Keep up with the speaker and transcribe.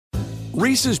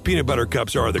Reese's peanut butter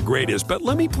cups are the greatest, but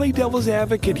let me play devil's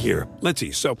advocate here. Let's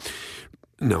see. So,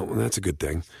 no, that's a good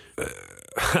thing.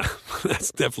 That's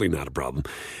definitely not a problem.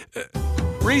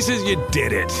 Reese's, you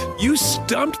did it. You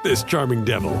stumped this charming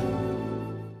devil.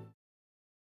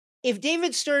 If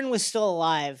David Stern was still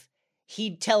alive,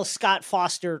 he'd tell Scott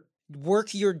Foster,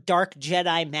 work your dark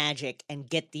Jedi magic and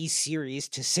get these series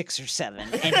to 6 or 7,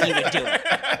 and he would do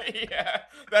it. Yeah,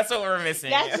 that's what we're missing.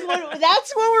 That's what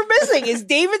we're missing, is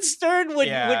David Stern would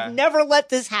never let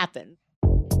this happen.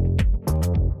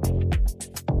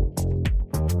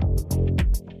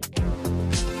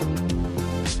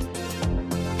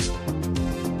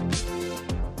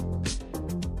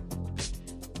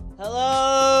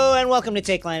 Hello, and welcome to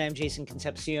Take Line. I'm Jason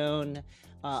Concepcion.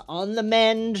 On the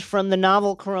mend from the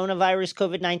novel coronavirus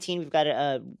COVID-19, we've got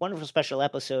a wonderful special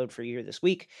episode for you this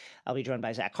week. I'll be joined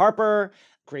by Zach Harper,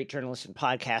 great journalist and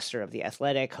podcaster of The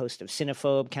Athletic, host of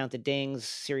Cinephobe, Count the Dings,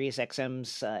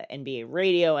 SiriusXM's NBA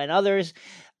Radio, and others.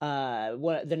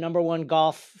 The number one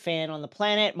golf fan on the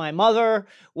planet, my mother,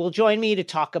 will join me to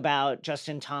talk about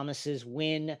Justin Thomas's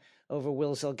win over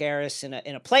Will Zalgaris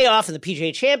in a playoff in the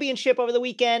PGA Championship over the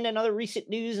weekend, and other recent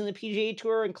news in the PGA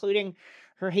Tour, including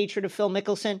her hatred of Phil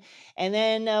Mickelson. And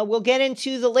then we'll get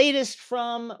into the latest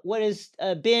from what has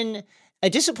been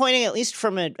disappointing, at least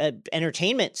from an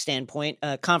entertainment standpoint,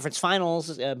 conference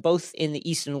finals, both in the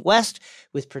East and West,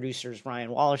 with producers Ryan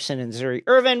Wallerson and Zuri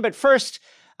Irvin. But first,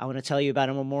 I want to tell you about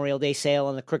a Memorial Day sale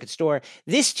on the Crooked Store.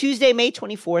 This Tuesday, May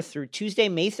 24th through Tuesday,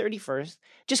 May 31st,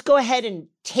 just go ahead and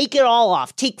take it all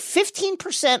off. Take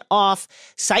 15% off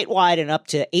site-wide and up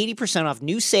to 80% off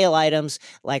new sale items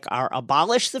like our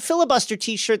Abolish the Filibuster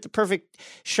t-shirt, the perfect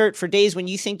shirt for days when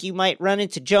you think you might run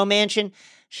into Joe Manchin.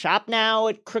 Shop now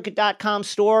at crooked.com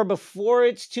store before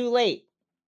it's too late.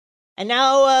 And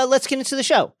now let's get into the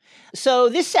show. So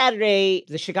this Saturday,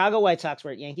 the Chicago White Sox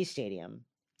were at Yankee Stadium,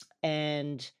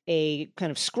 and a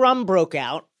kind of scrum broke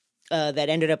out that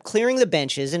ended up clearing the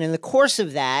benches. And in the course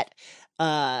of that,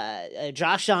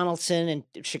 Josh Donaldson and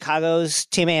Chicago's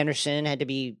Tim Anderson had to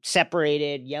be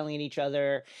separated, yelling at each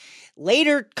other.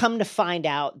 Later, come to find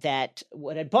out that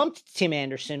what had bumped Tim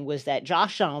Anderson was that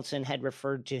Josh Donaldson had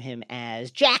referred to him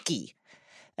as Jackie,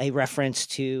 a reference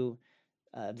to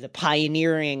the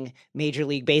pioneering Major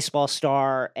League Baseball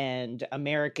star and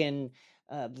American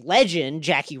legend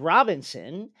Jackie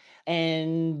Robinson.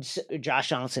 And Josh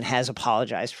Donaldson has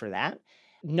apologized for that.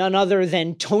 None other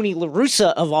than Tony La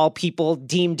Russa, of all people,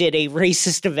 deemed it a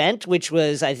racist event, which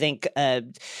was, I think,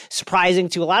 surprising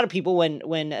to a lot of people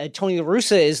when Tony La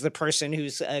Russa is the person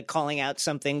who's calling out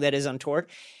something that is untoward.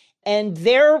 And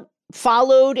there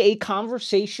followed a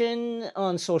conversation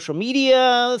on social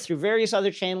media through various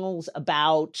other channels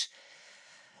about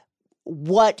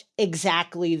what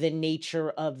exactly the nature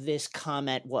of this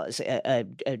comment was.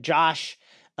 Josh,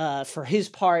 for his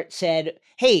part, said,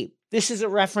 hey, this is a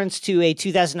reference to a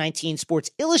 2019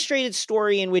 Sports Illustrated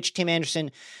story in which Tim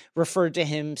Anderson referred to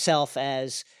himself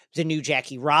as the new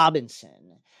Jackie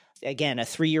Robinson. Again, a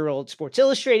 3-year-old Sports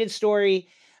Illustrated story.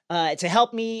 To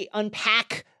help me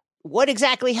unpack what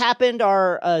exactly happened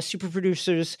are super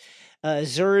producers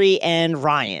Zuri and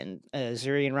Ryan.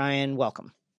 Zuri and Ryan,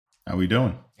 welcome. How we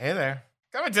doing? Hey there.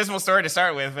 Kind of a dismal story to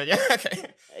start with, but yeah,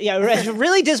 okay. Yeah, a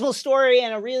really dismal story,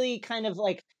 and a really kind of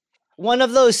like one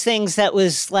of those things that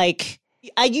was like,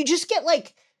 you just get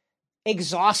like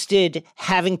exhausted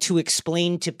having to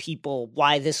explain to people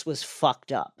why this was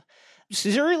fucked up. So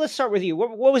Zuri, let's start with you.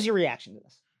 What was your reaction to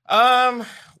this?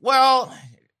 Well,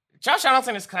 Josh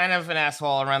Donaldson is kind of an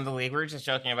asshole around the league. We were just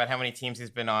joking about how many teams he's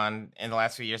been on in the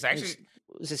last few years. Actually,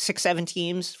 was it 6-7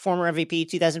 teams? Former MVP,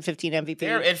 2015 MVP.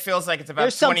 It feels like it's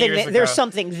about 20 years ago. There's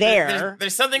something there.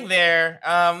 There's something there.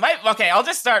 Okay, I'll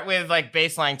just start with like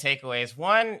baseline takeaways.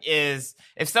 One is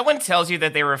if someone tells you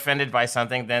that they were offended by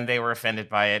something, then they were offended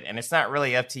by it, and it's not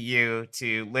really up to you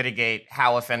to litigate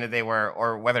how offended they were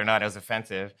or whether or not it was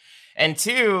offensive. And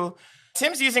two,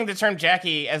 Tim's using the term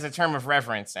Jackie as a term of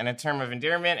reverence and a term of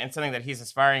endearment and something that he's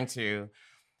aspiring to.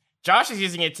 Josh is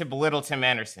using it to belittle Tim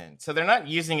Anderson. So they're not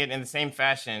using it in the same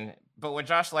fashion. But what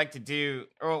Josh liked to do,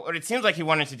 or what it seems like he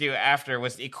wanted to do after,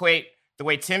 was to equate the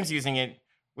way Tim's using it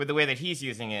with the way that he's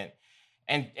using it.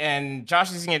 And Josh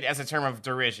is using it as a term of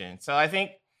derision. So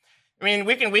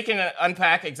we can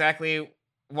unpack exactly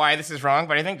why this is wrong,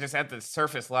 but I think just at the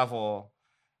surface level,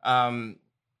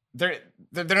 they're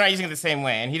not using it the same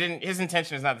way. And his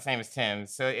intention is not the same as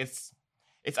Tim's. So it's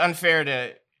unfair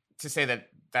to say that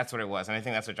that's what it was. And I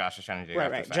think that's what Josh is trying to do.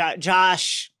 Right.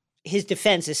 Josh, his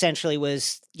defense essentially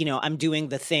was, I'm doing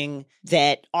the thing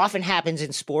that often happens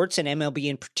in sports and MLB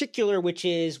in particular, which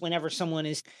is whenever someone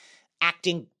is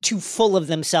acting too full of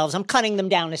themselves. I'm cutting them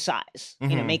down to size,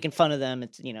 making fun of them.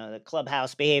 It's, the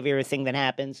clubhouse behavior thing that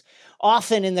happens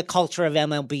often in the culture of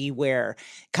MLB, where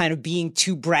kind of being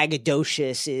too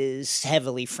braggadocious is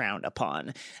heavily frowned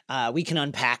upon. We can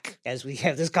unpack as we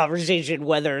have this conversation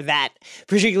whether that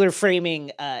particular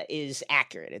framing is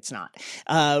accurate. It's not.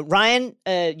 Ryan,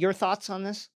 your thoughts on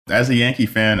this? As a Yankee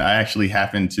fan, I actually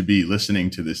happened to be listening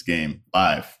to this game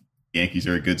live. Yankees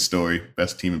are a good story,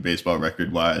 best team in baseball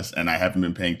record-wise, and I haven't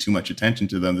been paying too much attention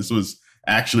to them. This was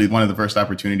actually one of the first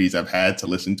opportunities I've had to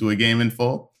listen to a game in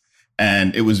full.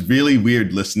 And it was really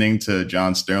weird listening to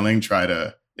John Sterling try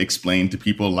to explain to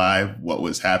people live what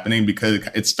was happening, because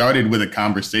it started with a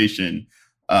conversation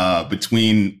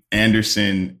between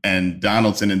Anderson and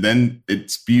Donaldson, and then it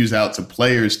spews out to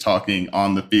players talking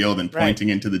on the field and pointing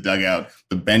into the dugout.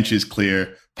 The bench is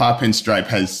clear. Pop Pinstripe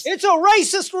has... It's a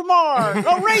racist remark!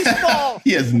 A race ball!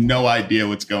 He has no idea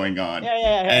what's going on. Yeah.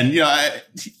 And,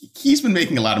 he's been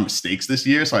making a lot of mistakes this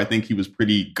year, so I think he was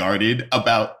pretty guarded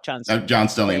about John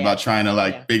Sterling, about trying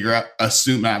to, figure out,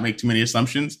 assume, not make too many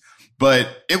assumptions.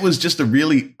 But it was just a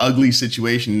really ugly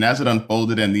situation. And as it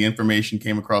unfolded and the information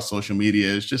came across social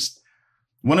media, it's just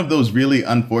one of those really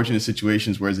unfortunate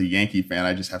situations where, as a Yankee fan,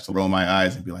 I just have to roll my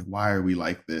eyes and be like, why are we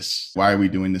like this? Why are we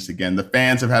doing this again? The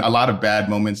fans have had a lot of bad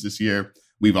moments this year.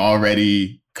 We've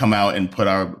already come out and put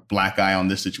our black eye on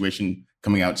this situation,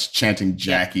 coming out chanting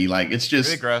Jackie. Like, it's just,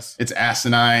 really gross. It's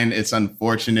asinine. It's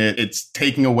unfortunate. It's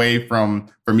taking away from,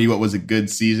 for me, what was a good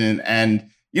season. And,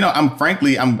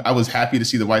 I was happy to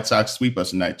see the White Sox sweep us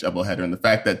tonight, doubleheader. And the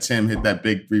fact that Tim hit that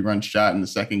big 3-run shot in the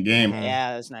second game.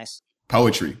 Yeah, that was nice.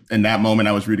 Poetry. In that moment,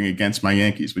 I was rooting against my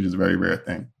Yankees, which is a very rare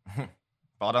thing.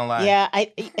 Ball don't lie. Yeah,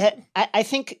 I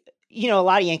think, a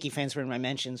lot of Yankee fans were in my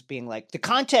mentions being like, the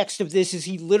context of this is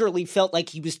he literally felt like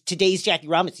he was today's Jackie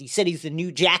Robinson. He said he's the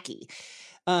new Jackie.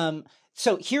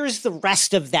 So here's the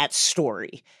rest of that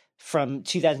story from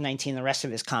 2019, the rest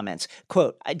of his comments.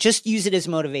 Quote, I just use it as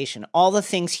motivation. All the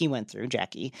things he went through,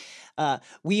 Jackie.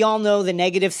 We all know the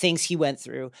negative things he went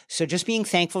through. So just being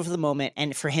thankful for the moment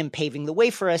and for him paving the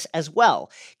way for us as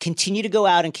well. Continue to go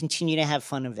out and continue to have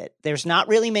fun of it. There's not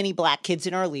really many black kids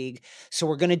in our league, so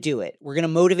we're going to do it. We're going to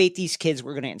motivate these kids.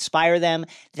 We're going to inspire them.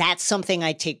 That's something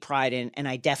I take pride in, and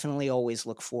I definitely always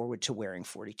look forward to wearing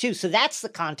 42. So that's the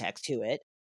context to it.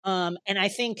 And I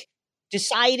think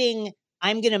deciding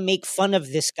I'm going to make fun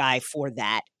of this guy for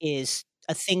that is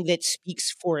a thing that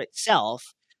speaks for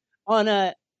itself. On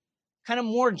a kind of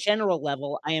more general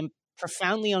level, I am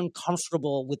profoundly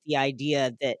uncomfortable with the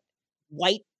idea that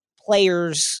white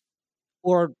players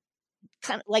or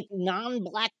kind of like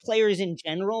non-black players in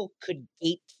general could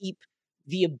gatekeep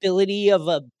the ability of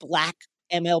a black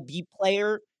MLB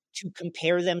player to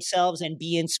compare themselves and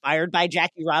be inspired by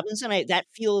Jackie Robinson. That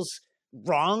feels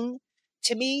wrong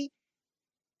to me.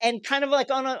 And kind of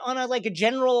like on a like a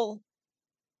general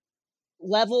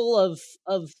level of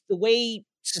the way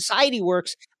society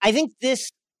works, I think this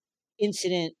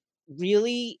incident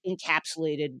really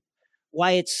encapsulated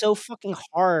why it's so fucking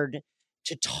hard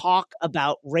to talk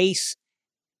about race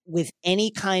with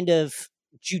any kind of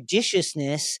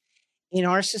judiciousness in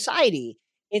our society.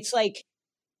 It's like,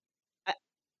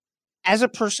 as a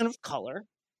person of color,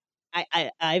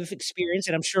 I've experienced,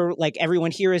 and I'm sure like everyone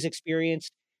here has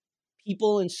experienced,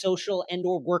 people in social and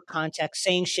or work context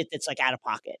saying shit that's like out of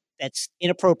pocket, that's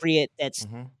inappropriate, that's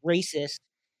racist.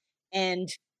 And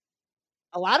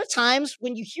a lot of times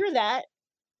when you hear that,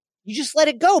 you just let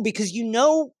it go because you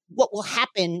know what will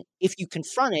happen if you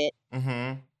confront it.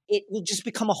 It will just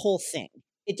become a whole thing.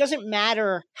 It doesn't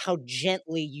matter how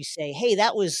gently you say, hey,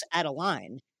 that was out of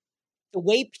line. The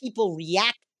way people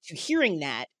react to hearing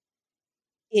that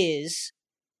is,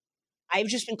 I've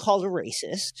just been called a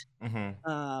racist.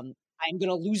 I'm going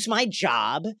to lose my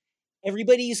job.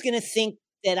 Everybody's going to think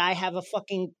that I have a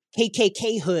fucking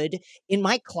KKK hood in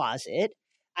my closet.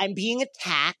 I'm being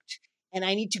attacked and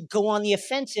I need to go on the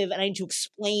offensive and I need to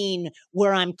explain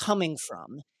where I'm coming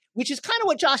from, which is kind of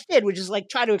what Josh did, which is like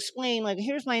try to explain, like,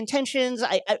 here's my intentions.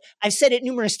 I've said it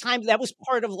numerous times. That was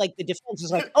part of like the defense.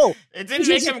 Was like, oh, it didn't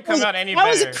make him come out any better.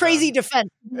 That was a crazy defense.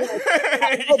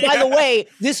 Oh, by the way,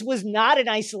 this was not an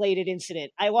isolated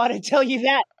incident. I want to tell you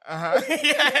that.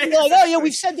 You're like, oh yeah,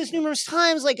 we've said this numerous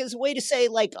times, like as a way to say,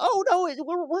 like, oh no,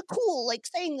 we're cool, like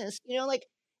saying this, like,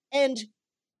 and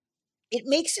it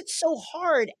makes it so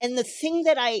hard. And the thing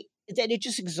that it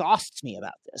just exhausts me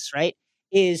about this, right,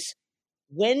 is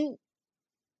when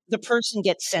the person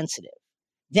gets sensitive,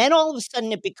 then all of a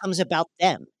sudden it becomes about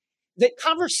them. The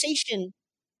conversation,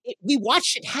 we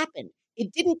watched it happen.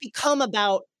 It didn't become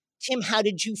about, Tim, how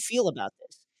did you feel about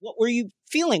this? What were you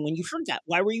feeling when you heard that?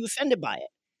 Why were you offended by it?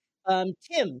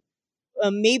 Tim,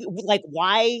 maybe like,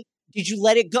 why did you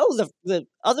let it go the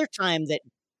other time that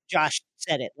Josh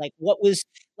said it? Like, what was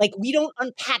like? We don't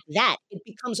unpack that. It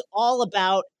becomes all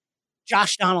about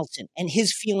Josh Donaldson and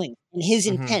his feelings and his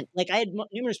intent. Like, I had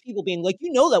numerous people being like,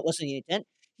 that wasn't the intent.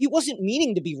 He wasn't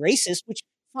meaning to be racist, which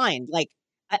fine. Like,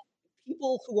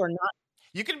 people who are not.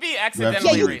 You can be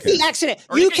accidentally you racist. can be accident.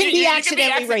 Or You can be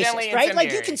accidentally accidentally racist, right?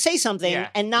 Like, you incendiary. can say something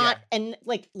and not, and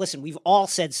like, listen, we've all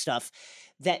said stuff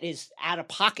that is out of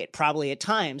pocket probably at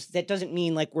times. That doesn't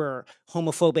mean like we're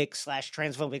homophobic /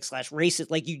 transphobic /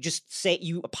 racist. Like, you just say,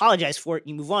 you apologize for it, and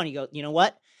you move on. You go, you know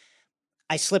what?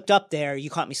 I slipped up there. You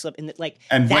caught me slipping. Like,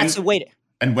 and that's the way to.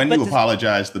 And when you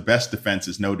apologize, the best defense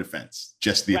is no defense,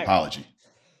 just the apology.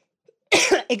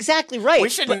 Exactly right. We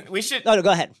should. Oh, no,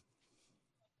 go ahead.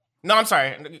 No, I'm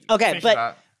sorry. Okay,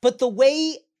 but the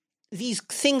way these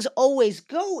things always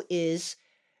go is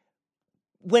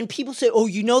when people say, "Oh,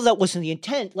 that wasn't the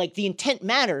intent." Like, the intent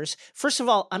matters. First of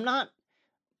all, I'm not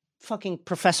fucking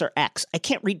Professor X. I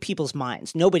can't read people's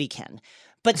minds. Nobody can.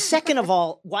 But second of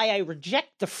all, why I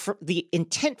reject the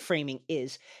intent framing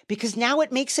is because now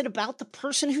it makes it about the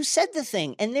person who said the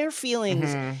thing and their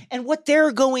feelings and what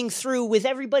they're going through with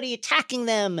everybody attacking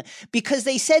them because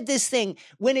they said this thing,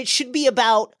 when it should be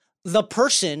about the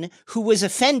person who was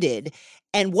offended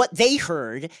and what they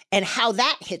heard and how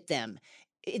that hit them.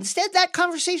 Instead, that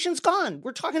conversation's gone.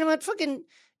 We're talking about fucking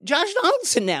Josh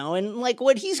Donaldson now and like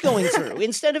what he's going through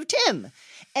instead of Tim.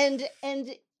 And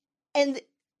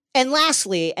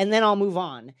lastly, and then I'll move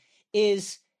on,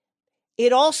 is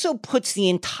it also puts the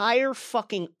entire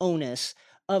fucking onus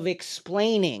of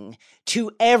explaining to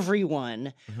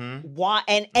everyone why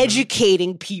and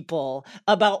educating people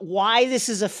about why this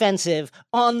is offensive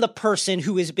on the person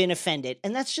who has been offended.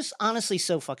 And that's just honestly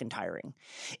so fucking tiring.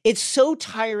 It's so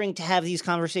tiring to have these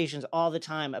conversations all the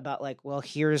time about like, well,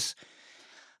 here's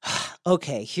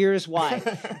why.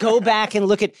 Go back and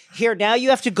look at here. Now you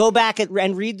have to go back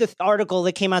and read the article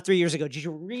that came out 3 years ago. Did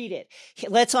you read it?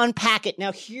 Let's unpack it.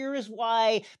 Now here is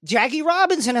why Jackie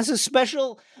Robinson has a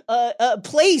special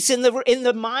place in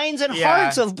the minds and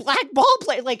hearts of black ball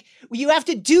players. Like, you have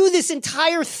to do this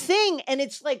entire thing, and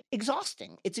it's like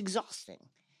exhausting. It's exhausting.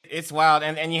 It's wild,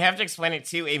 and you have to explain it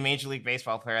to a Major League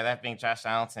Baseball player, that being Josh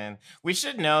Donaldson. We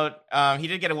should note he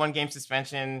did get a 1-game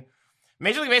suspension.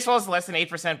 Major League Baseball is less than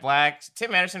 8% black.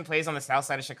 Tim Anderson plays on the south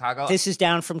side of Chicago. This is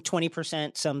down from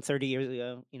 20% some 30 years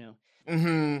ago,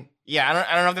 Yeah,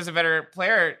 I don't know if there's a better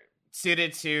player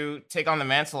suited to take on the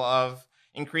mantle of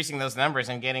increasing those numbers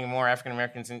and getting more African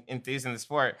Americans enthused in the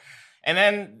sport. And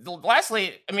then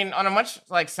lastly, I mean, on a much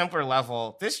like simpler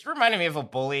level, this reminded me of a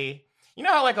bully. You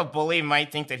know how like a bully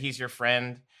might think that he's your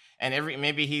friend? And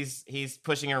maybe he's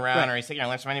pushing around or he's taking your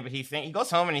lunch money, but he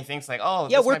goes home and he thinks like, oh,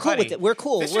 yeah, we're cool with it. We're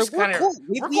cool. We're cool.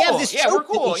 We have this joke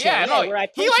with each other. Yeah,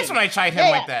 he likes when I chide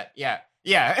him like that. Yeah.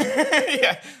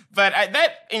 Yeah. But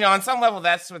on some level,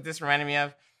 that's what this reminded me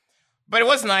of. But it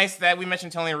was nice that we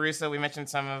mentioned Tony Russo. We mentioned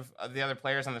some of the other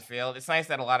players on the field. It's nice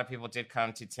that a lot of people did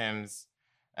come to Tim's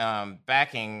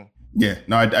backing. Yeah,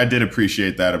 no, I did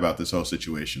appreciate that about this whole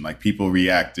situation. Like, people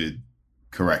reacted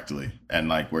correctly and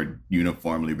like we're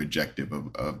uniformly rejective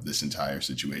of this entire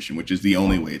situation, which is the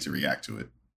only way to react to it.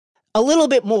 A little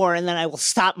bit more, and then I will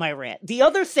stop my rant. The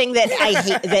other thing that I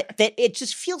hate that it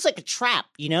just feels like a trap,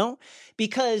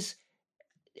 because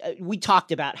we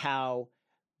talked about how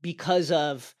because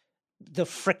of the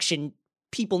friction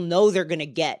people know they're going to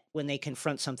get when they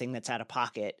confront something that's out of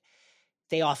pocket,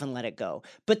 they often let it go.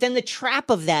 But then the trap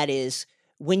of that is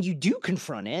when you do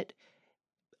confront it,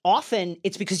 often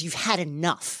it's because you've had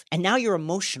enough and now you're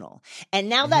emotional. And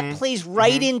now that plays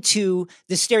right into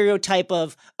the stereotype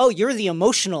of, oh, you're the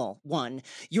emotional one.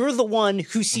 You're the one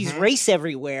who sees race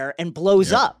everywhere and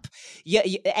blows up. Yeah.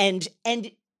 And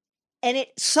it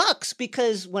sucks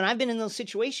because when I've been in those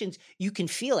situations, you can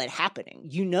feel it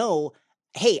happening.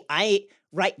 Hey, I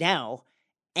right now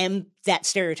am that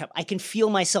stereotype. I can feel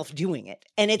myself doing it.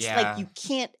 And it's like you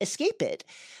can't escape it.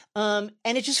 And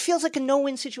it just feels like a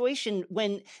no-win situation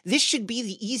when this should be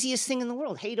the easiest thing in the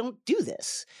world. Hey, don't do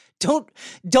this.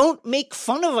 Don't make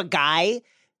fun of a guy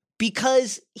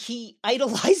because he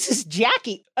idolizes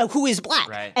Jackie, who is black.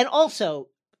 Right. And also,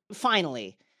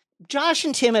 finally, Josh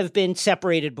and Tim have been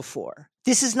separated before.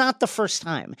 This is not the first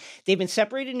time. They've been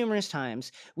separated numerous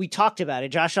times. We talked about it.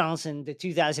 Josh Donaldson, the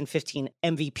 2015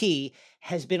 MVP,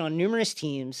 has been on numerous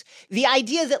teams. The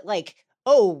idea that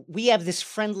oh, we have this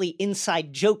friendly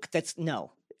inside joke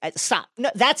stop. No,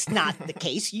 that's not the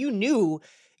case. You knew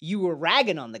you were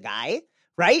ragging on the guy,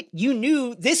 right? You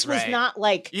knew this was not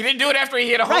like you didn't do it after he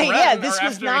hit a home run. Yeah, this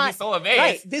was after not he stole a base.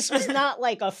 Right, this was not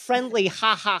like a friendly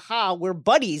ha ha ha we're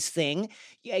buddies thing.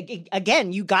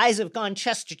 Again, you guys have gone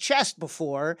chest to chest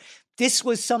before. This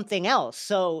was something else.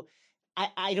 So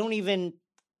I don't even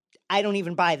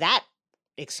buy that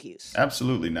excuse.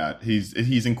 Absolutely not.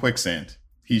 He's in quicksand.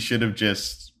 He should have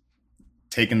just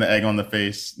taken the egg on the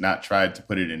face, not tried to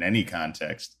put it in any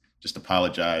context, just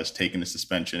apologized, taken the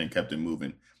suspension, and kept it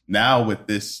moving. Now, with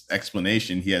this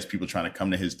explanation, he has people trying to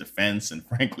come to his defense. And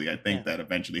frankly, I think that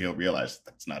eventually he'll realize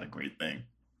that's not a great thing.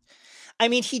 I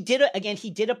mean, he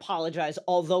did apologize,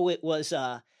 although it was,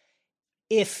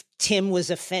 if Tim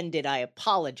was offended, I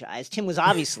apologize. Tim was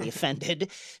obviously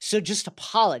offended. So just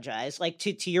apologize. Like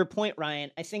to your point,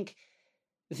 Ryan, I think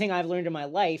the thing I've learned in my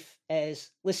life is,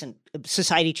 listen,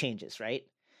 society changes, right?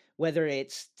 Whether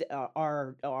it's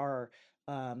our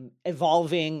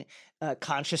evolving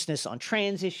consciousness on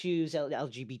trans issues,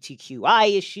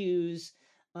 LGBTQI issues,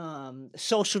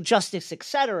 social justice,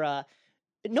 etc.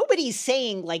 Nobody's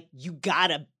saying like you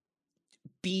gotta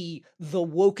be the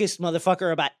wokest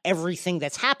motherfucker about everything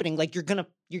that's happening. Like you're gonna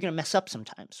mess up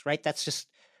sometimes, right? That's just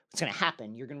what's gonna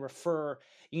happen. You're gonna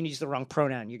use the wrong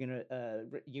pronoun. You're gonna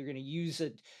use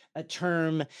a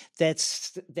term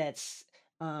that's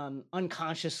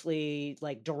unconsciously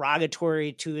like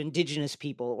derogatory to indigenous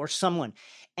people or someone.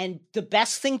 And the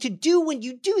best thing to do when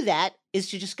you do that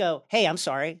is to just go, hey, I'm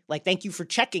sorry. Like, thank you for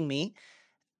checking me.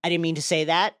 I didn't mean to say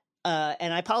that.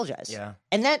 And I apologize. Yeah.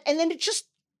 And then it just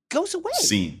goes away.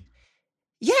 Scene.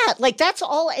 Yeah. Like that's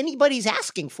all anybody's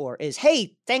asking for is,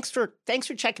 hey, thanks for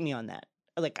checking me on that.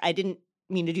 Like, I didn't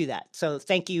mean to do that. So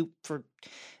thank you for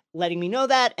letting me know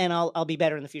that, and I'll be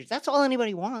better in the future. That's all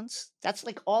anybody wants. That's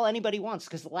like all anybody wants.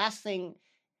 Because the last thing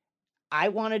I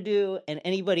want to do, and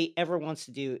anybody ever wants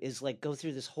to do, is like go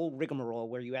through this whole rigmarole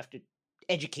where you have to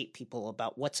educate people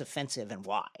about what's offensive and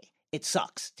why. It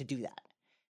sucks to do that.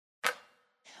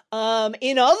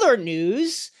 In other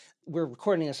news, we're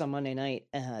recording this on Monday night,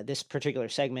 this particular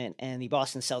segment, and the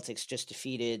Boston Celtics just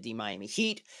defeated the Miami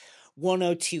Heat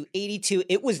 102-82.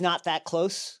 It was not that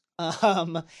close.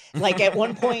 Like at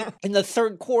one point in the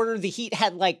third quarter, the Heat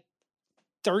had like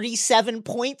 37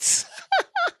 points.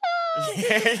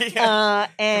 And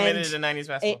committed to 90s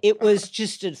basketball. It was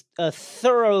just a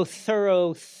thorough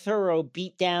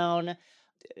beatdown.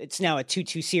 It's now a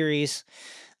 2-2 series.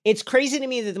 It's crazy to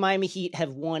me that the Miami Heat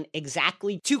have won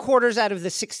exactly 2 quarters out of the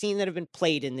 16 that have been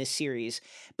played in this series,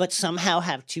 but somehow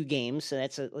have 2 games. So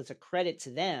that's a credit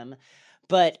to them.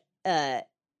 But,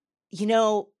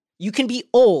 you can be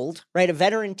old, right? A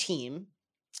veteran team,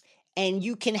 and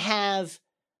you can have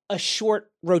a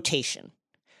short rotation.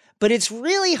 But it's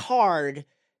really hard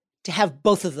to have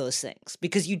both of those things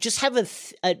because you just have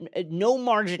a no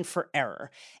margin for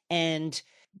error. And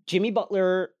Jimmy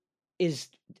Butler is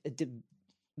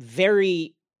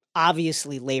very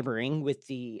obviously laboring with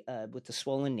the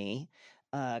swollen knee.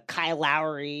 Kyle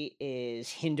Lowry is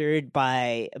hindered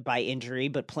by injury,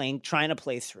 but trying to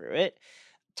play through it.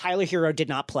 Tyler Hero did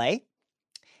not play.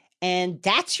 And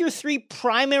that's your 3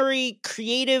 primary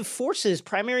creative forces,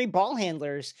 primary ball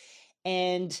handlers.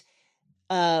 And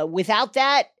without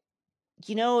that,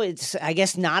 it's, I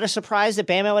guess, not a surprise that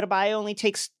Bam Adebayo only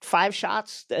takes 5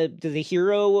 shots, the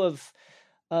hero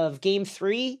of game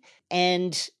 3.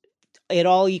 And it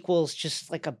all equals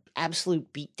just like an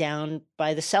absolute beatdown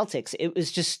by the Celtics.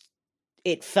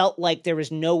 It felt like there was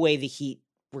no way the Heat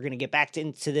were going to get back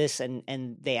into this,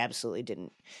 and they absolutely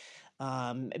didn't.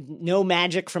 No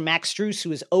magic from Max Strus, who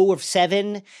was 0 of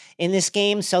 7 in this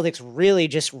game. Celtics really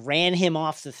just ran him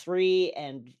off the 3,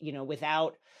 and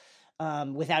without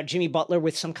Jimmy Butler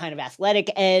with some kind of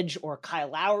athletic edge, or Kyle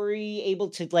Lowry able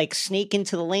to like snake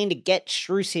into the lane to get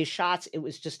Strus his shots, it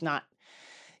was just not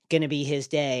going to be his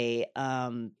day.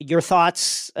 Your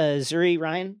thoughts, Zuri,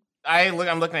 Ryan? I'm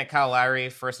looking at Kyle Lowry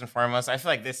first and foremost. I feel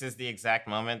like this is the exact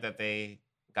moment that they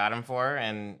got him for,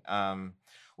 and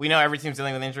we know every team's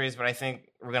dealing with injuries, but I think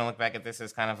we're going to look back at this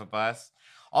as kind of a bust.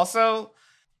 Also,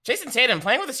 Jason Tatum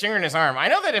playing with a stinger in his arm. I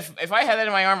know that if I had that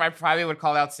in my arm, I probably would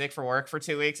call out sick for work for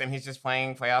 2 weeks, and he's just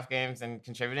playing playoff games and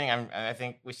contributing. I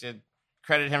think we should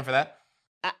credit him for that.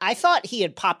 I thought he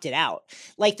had popped it out.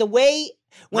 Like the way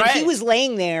when he was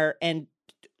laying there and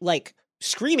like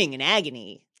screaming in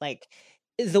agony, like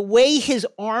the way his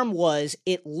arm was,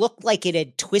 it looked like it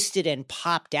had twisted and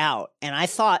popped out. And I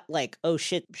thought like, oh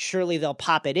shit, surely they'll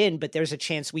pop it in, but there's a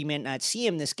chance we may not see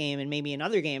him this game and maybe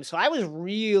another game. So I was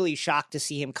really shocked to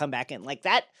see him come back in. Like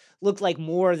that looked like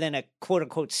more than a quote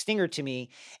unquote stinger to me,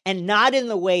 and not in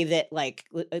the way that like,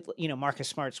 you know, Marcus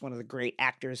Smart's one of the great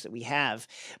actors that we have.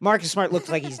 Marcus Smart looked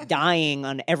like he's dying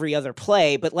on every other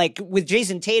play, but like with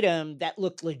Jason Tatum, that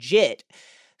looked legit.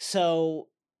 So,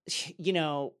 you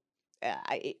know,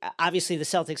 obviously the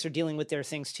Celtics are dealing with their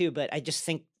things too, but I just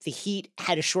think the Heat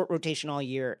had a short rotation all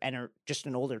year and are just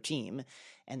an older team.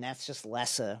 And that's just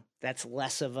less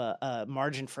of a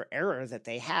margin for error that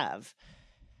they have.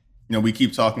 You know, we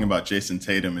keep talking about Jason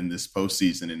Tatum in this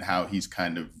postseason and how he's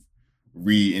kind of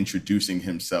reintroducing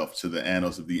himself to the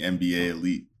annals of the NBA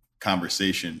elite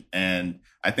conversation. And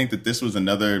I think that this is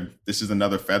another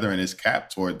feather in his cap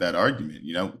toward that argument.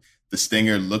 You know, the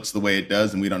stinger looks the way it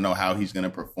does, and we don't know how he's going to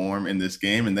perform in this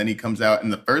game. And then he comes out in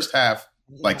the first half,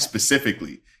 like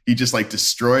specifically, he just like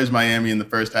destroys Miami in the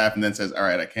first half and then says, all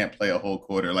right, I can't play a whole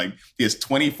quarter. Like he has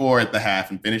 24 at the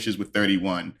half and finishes with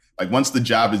 31. Like once the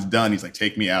job is done, he's like,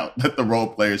 take me out. Let the role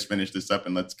players finish this up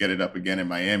and let's get it up again in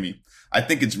Miami. I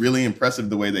think it's really impressive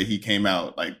the way that he came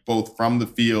out, like both from the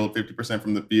field, 50%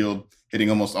 from the field, hitting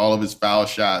almost all of his foul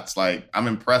shots. Like I'm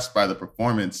impressed by the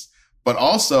performance. But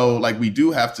also, like, we do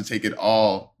have to take it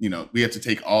all, you know, we have to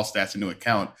take all stats into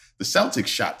account. The Celtics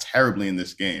shot terribly in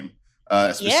this game,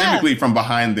 specifically from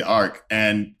behind the arc.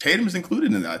 And Tatum is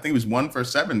included in that. I think it was 1 for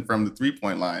 7 from the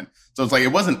 3-point line. So it's like, it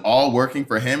wasn't all working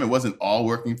for him. It wasn't all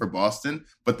working for Boston.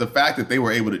 But the fact that they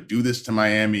were able to do this to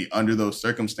Miami under those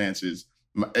circumstances,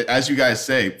 as you guys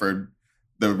say, for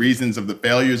the reasons of the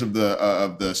failures of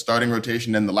the starting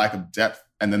rotation and the lack of depth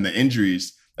and then the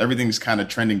injuries, everything's kind of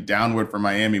trending downward for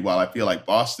Miami, while I feel like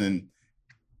Boston,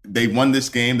 they won this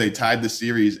game, they tied the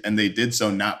series, and they did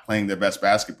so not playing their best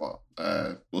basketball.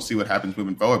 We'll see what happens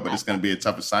moving forward, but it's going to be a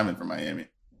tough assignment for Miami.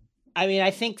 I mean,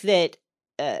 I think that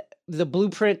the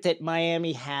blueprint that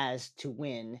Miami has to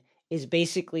win is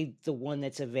basically the one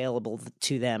that's available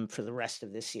to them for the rest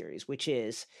of this series, which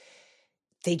is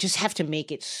they just have to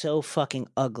make it so fucking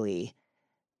ugly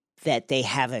that they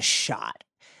have a shot.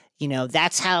 You know,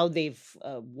 that's how they've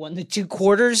won the 2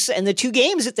 quarters, and the 2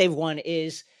 games that they've won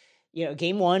is, you know,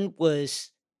 game 1 was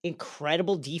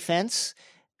incredible defense,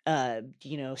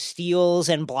 you know, steals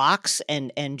and blocks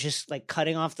and just like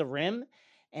cutting off the rim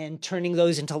and turning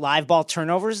those into live ball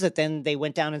turnovers that then they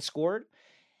went down and scored.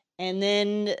 And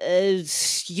then,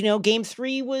 you know, game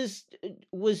 3 was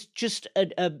just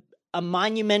a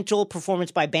monumental performance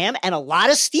by Bam and a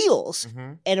lot of steals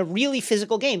and a really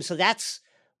physical game. So that's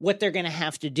what they're going to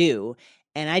have to do.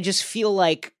 And I just feel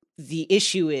like the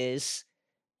issue is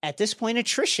at this point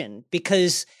attrition,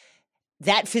 because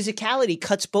that physicality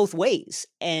cuts both ways.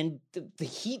 And the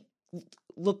Heat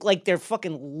look like they're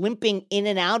fucking limping in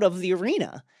and out of the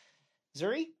arena.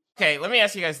 Zuri? Okay, let me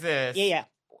ask you guys this. Yeah.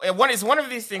 Is one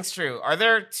of these things true? Are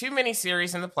there too many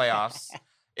series in the playoffs?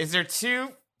 Is there too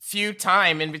few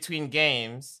time in between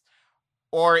games?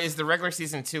 Or is the regular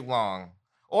season too long?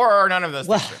 Or are none of those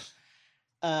things true?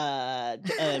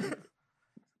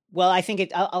 Well, I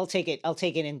think I'll take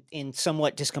it in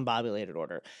somewhat discombobulated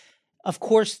order. Of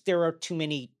course, there are too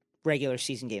many regular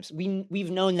season games.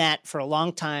 We've known that for a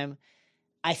long time.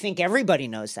 I think everybody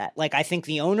knows that. Like, I think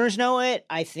the owners know it.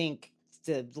 I think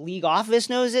the league office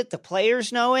knows it. The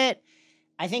players know it.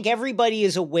 I think everybody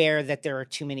is aware that there are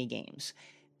too many games.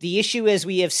 The issue, as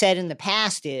we have said in the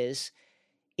past, is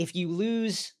if you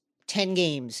lose 10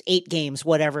 games, 8 games,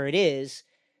 whatever it is,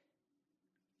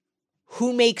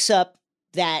 who makes up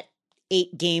that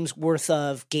 8 games worth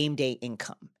of game day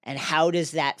income? And how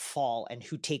does that fall? And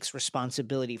who takes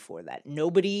responsibility for that?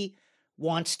 Nobody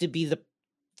wants to be the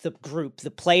group,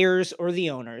 the players or the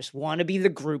owners want to be the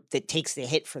group that takes the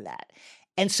hit for that.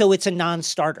 And so it's a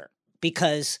non-starter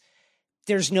because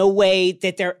there's no way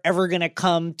that they're ever going to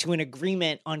come to an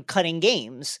agreement on cutting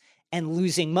games and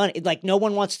losing money. Like, no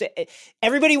one wants to,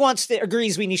 everybody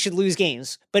agrees we should lose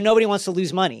games, but nobody wants to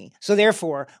lose money. So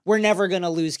therefore, we're never going to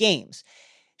lose games.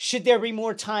 Should there be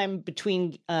more time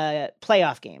between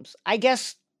playoff games? I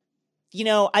guess, you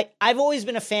know, I've always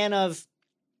been a fan of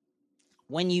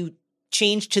when you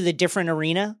change to the different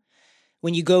arena,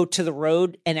 when you go to the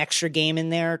road, an extra game in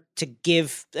there to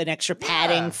give an extra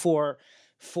padding for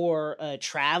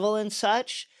travel and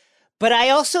such. But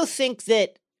I also think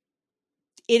that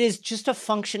it is just a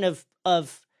function of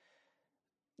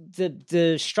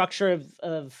the structure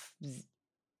of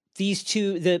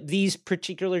these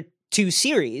particular 2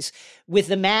 series. With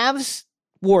the Mavs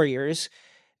Warriors,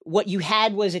 what you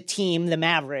had was a team, the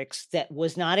Mavericks, that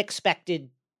was not expected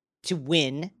to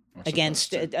win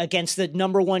against the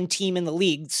number one team in the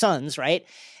league, Suns, right?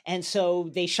 And so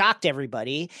they shocked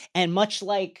everybody. And much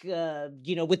like,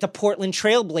 with the Portland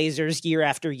Trailblazers year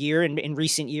after year in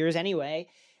recent years anyway,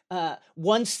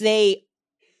 once they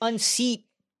unseat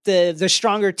the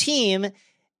stronger team,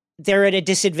 they're at a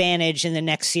disadvantage in the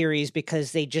next series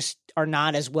because they just are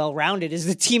not as well-rounded as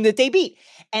the team that they beat.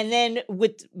 And then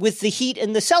with the Heat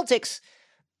and the Celtics,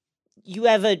 you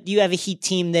have a Heat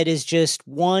team that is just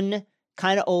one,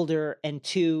 kind of older, and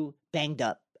two, banged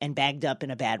up and bagged up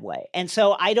in a bad way. And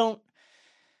so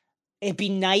it'd be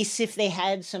nice if they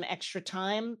had some extra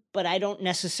time, but I don't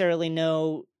necessarily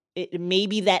know.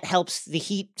 Maybe that helps the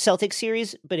Heat Celtics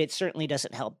series, but it certainly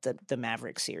doesn't help the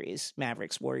Mavericks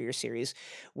Warriors series,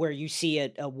 where you see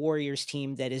a Warriors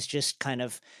team that is just kind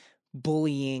of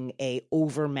bullying a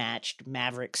overmatched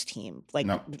Mavericks team. Like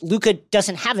no. Luka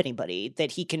doesn't have anybody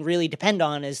that he can really depend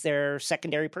on as their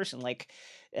secondary person. Like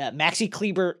Maxi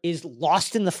Kleber is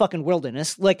lost in the fucking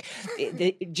wilderness. Like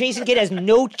Jason Kidd has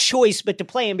no choice but to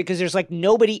play him because there's like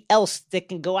nobody else that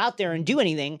can go out there and do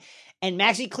anything. And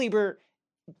Maxi Kleber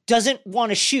doesn't want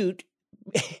to shoot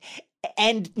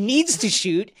and needs to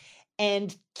shoot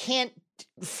and can't,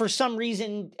 for some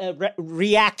reason,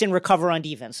 react and recover on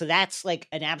defense. So that's like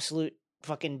an absolute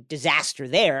fucking disaster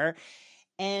there.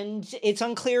 And it's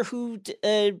unclear who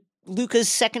Luka's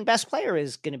second best player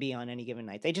is going to be on any given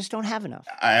night. They just don't have enough.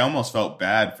 I almost felt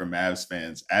bad for Mavs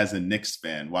fans as a Knicks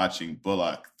fan watching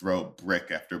Bullock throw brick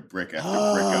after brick after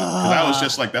brick up. Because I was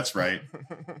just like, that's right.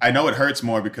 I know it hurts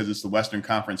more because it's the Western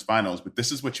Conference Finals, but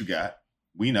this is what you got.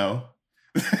 We know.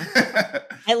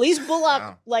 At least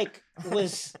Bullock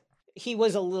he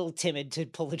was a little timid to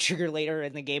pull the trigger later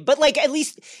in the game, but like at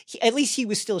least he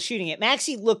was still shooting it.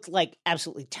 Maxey looked like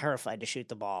absolutely terrified to shoot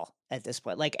the ball at this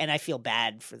point. Like, and I feel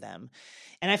bad for them,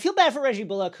 and I feel bad for Reggie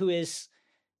Bullock, who is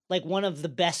like one of the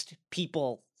best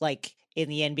people like in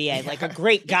the NBA, like a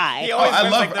great guy. I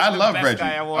love Reggie.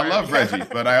 I love Reggie,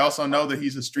 but I also know that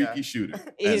he's a streaky shooter,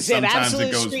 and sometimes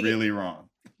it goes really wrong.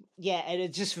 Yeah, and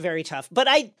it's just very tough. But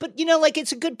like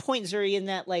it's a good point, Zuri, in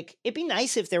that like it'd be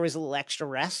nice if there was a little extra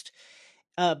rest.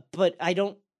 But I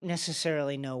don't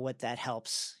necessarily know what that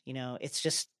helps. It's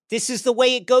just this is the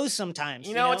way it goes sometimes.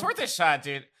 It's worth a shot,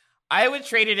 dude. I would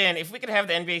trade it in if we could have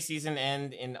the NBA season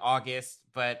end in August,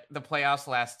 but the playoffs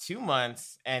last 2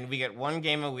 months and we get one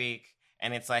game a week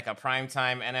and it's like a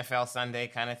primetime NFL Sunday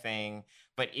kind of thing.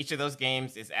 But each of those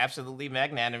games is absolutely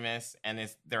magnanimous and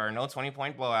there are no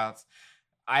 20-point blowouts.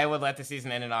 I would let the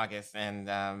season end in August, and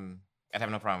I'd have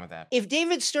no problem with that. If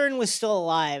David Stern was still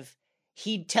alive,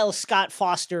 he'd tell Scott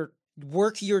Foster,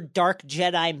 work your dark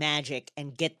Jedi magic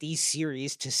and get these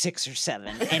series to 6 or 7,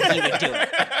 and he would do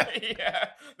it. Yeah,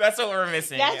 that's what we're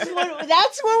missing. That's what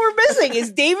we're missing,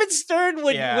 is David Stern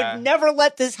would never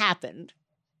let this happen.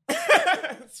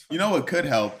 You know what could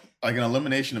help? Like an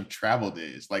elimination of travel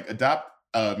days. Like adopt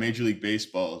Major League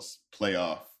Baseball's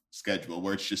playoff schedule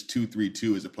where it's just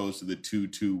 2-3-2 as opposed to the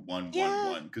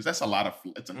 2-2-1-1-1, because that's a lot of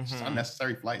it's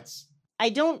unnecessary flights. I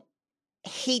don't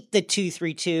hate the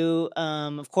 2-3-2.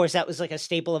 Of course, that was like a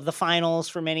staple of the finals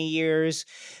for many years,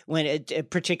 when it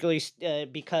particularly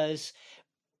because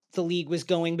the league was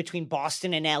going between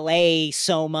Boston and LA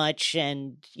so much,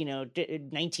 and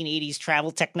 1980s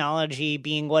travel technology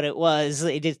being what it was,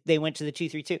 they went to the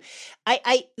 2-3-2.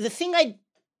 The thing I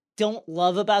don't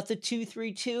love about the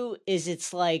 2-3-2 is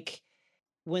it's like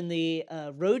when the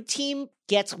road team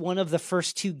gets one of the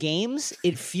first 2 games,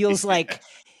 it feels like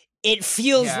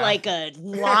like a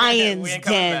lion's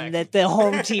den that the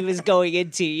home team is going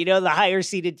into, the higher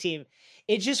seeded team.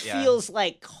 It just feels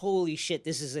like, holy shit,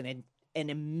 this is an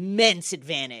immense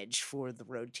advantage for the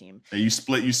road team. You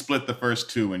split the first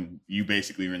 2 and you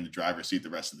basically are in the driver's seat the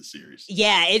rest of the series.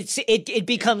 Yeah, it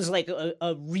becomes like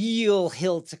a real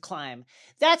hill to climb.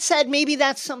 That said, maybe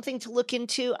that's something to look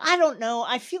into. I don't know.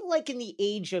 I feel like in the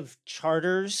age of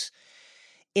charters,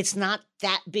 it's not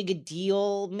that big a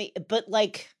deal, but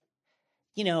like,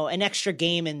 an extra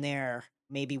game in there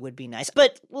maybe would be nice.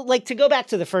 But like, to go back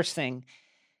to the first thing,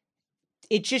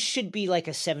 it just should be like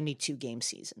a 72 game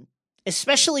season.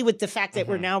 Especially with the fact that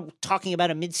we're now talking about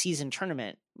a mid-season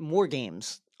tournament, more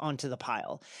games onto the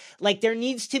pile. Like, there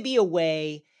needs to be a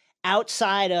way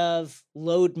outside of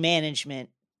load management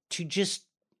to just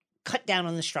cut down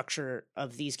on the structure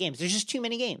of these games. There's just too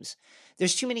many games.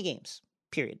 There's too many games,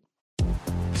 period.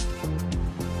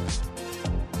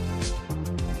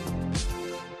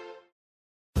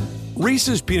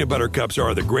 Reese's peanut butter cups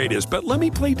are the greatest, but let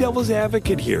me play devil's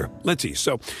advocate here. Let's see.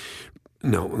 So,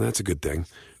 no, that's a good thing.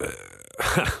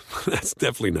 That's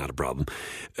definitely not a problem.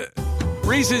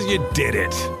 Reese's, you did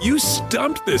it. You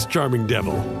stumped this charming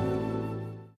devil.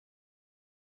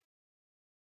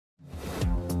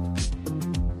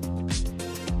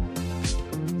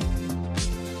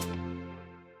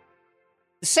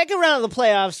 second round of the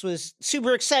playoffs was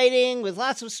super exciting with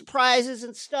lots of surprises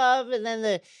and stuff, and then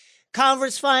the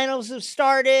conference finals have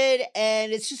started,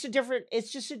 and it's just a different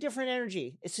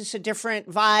energy. It's just a different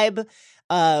vibe.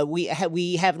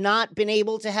 We have not been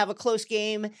able to have a close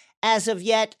game as of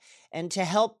yet, and to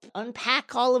help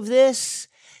unpack all of this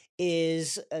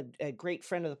is a great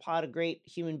friend of the pod, a great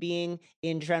human being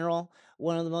in general,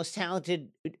 one of the most talented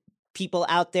people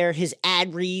out there. His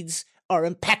ad reads are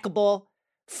impeccable.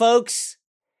 Folks,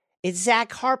 it's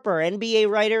Zach Harper, NBA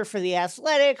writer for The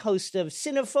Athletic, host of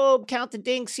Cinephobe, Count the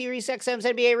Dink, Sirius XM's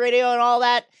NBA Radio, and all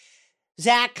that.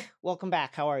 Zach, welcome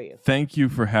back. How are you? Thank you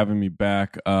for having me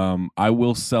back. I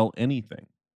will sell anything.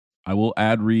 I will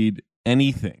ad read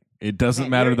anything. It doesn't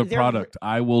matter the product.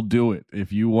 I will do it.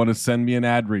 If you want to send me an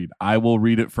ad read, I will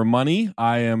read it for money.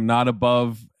 I am not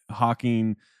above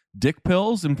hawking dick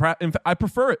pills, and I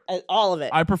prefer it. All of it.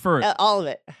 I prefer it. All of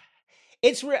it.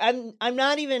 It's. I'm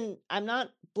not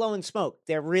blowing smoke.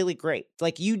 They're really great.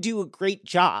 Like, you do a great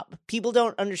job. People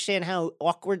don't understand how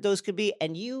awkward those could be,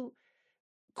 and you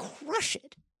crush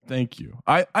it. Thank you.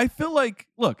 I feel like,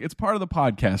 look, it's part of the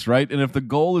podcast, right? And if the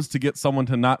goal is to get someone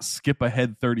to not skip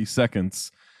ahead 30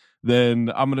 seconds,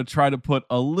 then I'm going to try to put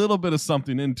a little bit of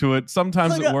something into it.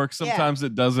 Sometimes it works, sometimes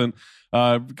it doesn't.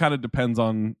 Kind of depends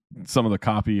on some of the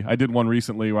copy. I did one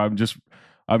recently where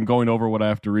I'm going over what I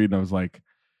have to read, and I was like,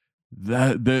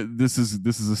 this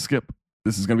is a skip.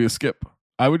 This is going to be a skip.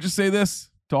 I would just say this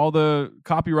to all the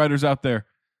copywriters out there: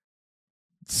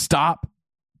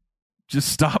 just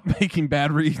stop making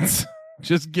bad reads.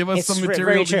 Just give us some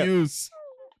material to use.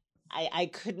 I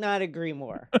could not agree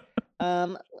more.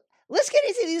 Let's get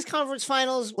into these conference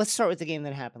finals. Let's start with the game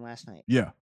that happened last night.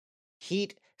 Yeah.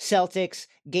 Heat, Celtics,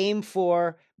 game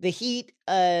 4. The Heat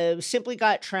simply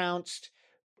got trounced.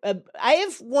 I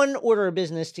have one order of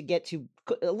business to get to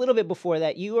a little bit before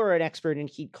that. You are an expert in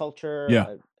Heat culture.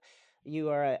 Yeah. You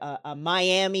are a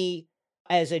Miami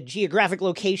as a geographic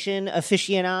location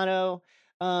aficionado.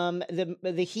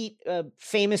 The Heat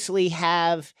famously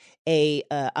have a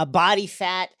body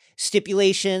fat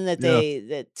stipulation that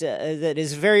that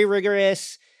is very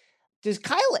rigorous.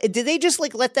 Did they just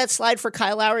like let that slide for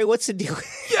Kyle Lowry? What's the deal?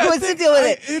 Yeah, What's the deal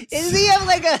with it? Does he have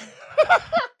like a?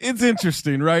 It's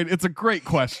interesting, right? It's a great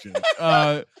question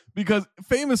because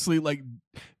famously, like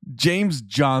James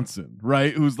Johnson,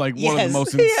 right, who's like one of the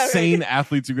most insane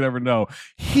athletes you could ever know,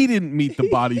 he didn't meet the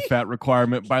body fat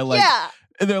requirement by like. Yeah.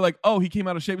 And they're like, oh, he came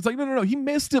out of shape. It's like, no. He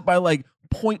missed it by like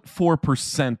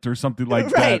 0.4% or something like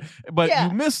that. But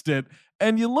you missed it.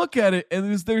 And you look at it,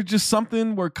 and is there just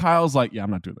something where Kyle's like, yeah,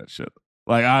 I'm not doing that shit.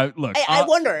 Like, I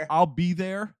wonder. I'll be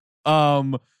there.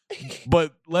 But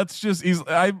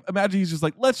I imagine he's just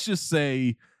like, let's just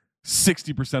say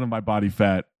 60% of my body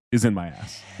fat is in my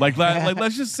ass. Like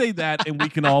let's just say that, and we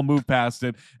can all move past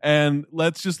it. And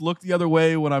let's just look the other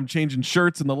way when I'm changing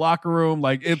shirts in the locker room.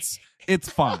 Like, it's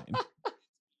fine.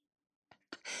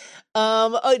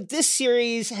 This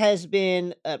series has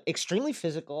been extremely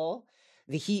physical.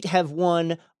 The Heat have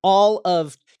won all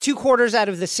of 2 quarters out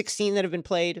of the 16 that have been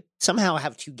played. Somehow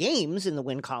have 2 games in the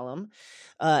win column.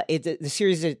 The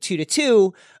series is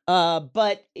 2-2.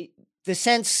 But the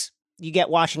sense you get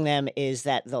watching them is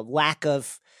that the lack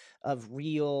of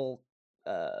real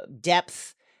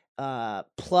depth,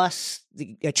 plus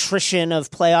the attrition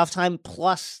of playoff time,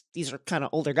 plus these are kind of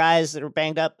older guys that are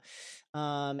banged up.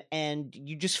 And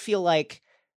you just feel like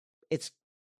it's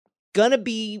gonna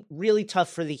be really tough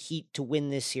for the Heat to win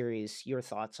this series. Your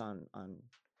thoughts on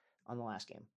the last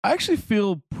game? I actually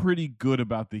feel pretty good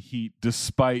about the Heat,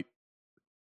 despite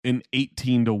an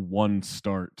 18-1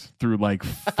 start through like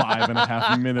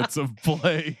 5.5 minutes of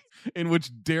play, in which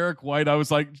Derek White, I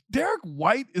was like, Derek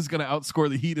White is gonna outscore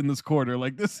the Heat in this quarter.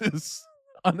 Like, this is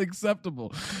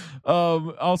unacceptable.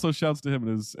 Also, shouts to him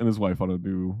and his wife on a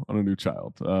new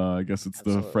child. I guess it's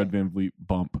Absolutely. The Fred VanVleet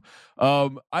bump.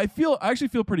 I actually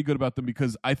feel pretty good about them,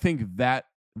 because I think that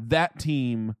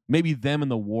team, maybe them and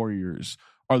the Warriors,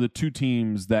 are the 2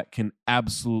 teams that can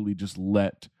absolutely just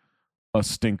let a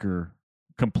stinker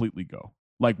completely go.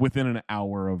 Like, within an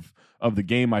hour of the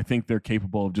game, I think they're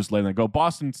capable of just letting that go.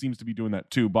 Boston seems to be doing that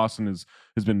too. Boston has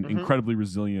been incredibly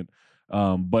resilient.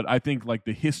 But I think like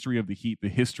the history of the Heat, the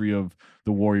history of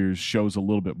the Warriors shows a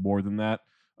little bit more than that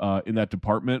in that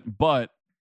department. But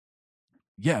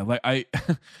yeah, like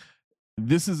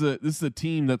this is a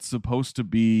team that's supposed to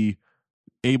be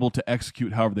able to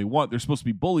execute however they want. They're supposed to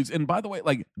be bullies. And by the way,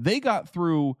 like, they got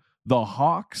through the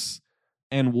Hawks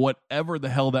and whatever the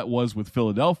hell that was with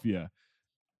Philadelphia.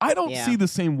 I don't see the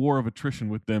same war of attrition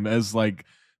with them as like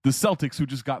the Celtics, who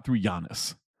just got through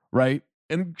Giannis, right?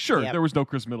 And sure, there was no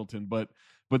Chris Middleton, but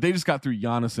but they just got through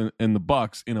Giannis and the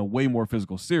Bucks in a way more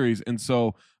physical series. And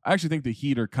so I actually think the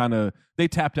Heat are they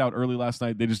tapped out early last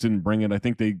night. They just didn't bring it. I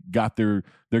think they got their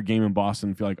game in Boston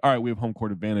and feel like, all right, we have home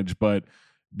court advantage, but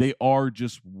they are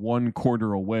just one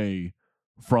quarter away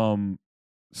from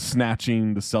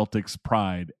snatching the Celtics'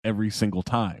 pride every single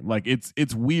time. Like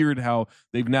it's weird how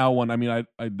they've now won. I mean,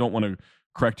 I don't want to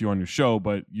correct you on your show,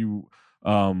 but you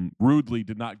rudely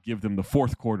did not give them the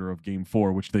fourth quarter of Game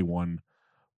 4, which they won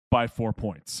by 4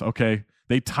 points. Okay,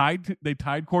 they tied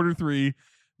quarter 3.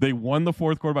 They won the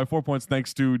fourth quarter by 4 points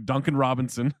thanks to Duncan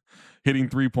Robinson hitting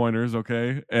 3-pointers.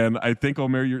 Okay, and I think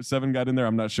Omer Yurtseven got in there.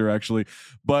 I'm not sure actually,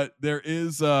 but there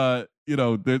is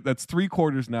that's 3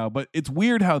 quarters now. But it's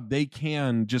weird how they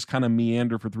can just kind of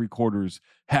meander for 3 quarters,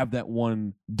 have that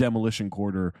one demolition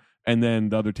quarter, and then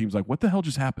the other team's like, "What the hell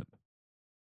just happened?"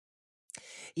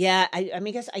 Yeah, I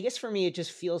mean, I guess for me, it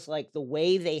just feels like the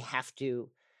way they have to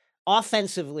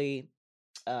offensively,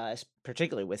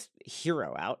 particularly with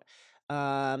Hero out,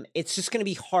 it's just going to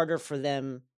be harder for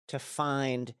them to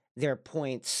find their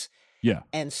points. Yeah.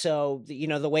 And so,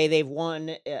 the way they've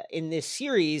won in this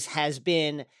series has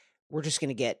been, we're just going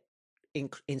to get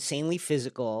insanely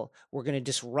physical. We're going to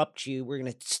disrupt you. We're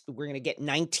going to get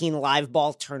 19 live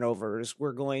ball turnovers.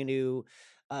 We're going to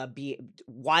be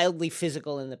wildly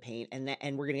physical in the paint,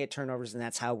 and we're going to get turnovers, and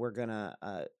that's how we're going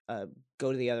to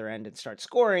go to the other end and start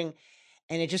scoring.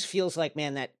 And it just feels like,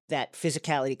 man, that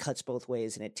physicality cuts both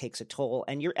ways, and it takes a toll.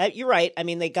 And you're right. I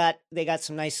mean, they got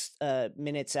some nice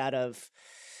minutes out of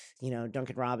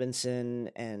Duncan Robinson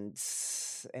and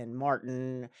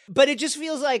Martin, but it just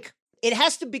feels like it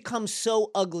has to become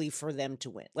so ugly for them to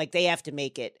win. Like they have to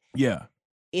make it. Yeah,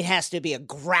 it has to be a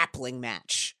grappling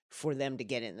match for them to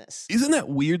get in this. Isn't that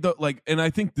weird though? Like, and I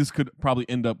think this could probably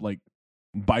end up like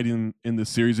biting in this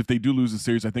series. If they do lose the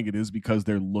series, I think it is because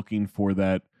they're looking for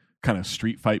that kind of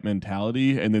street fight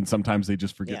mentality, and then sometimes they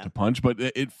just forget to punch. But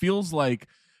it feels like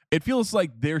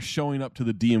they're showing up to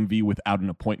the DMV without an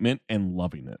appointment and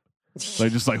loving it.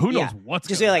 Like just like who knows what's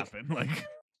going to happen. Like,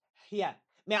 yeah,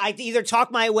 man, I either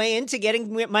talk my way into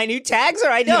getting my new tags or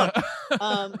I don't.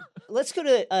 Yeah. Let's go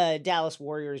to Dallas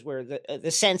Warriors, where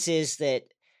the sense is that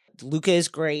Luka is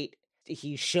great.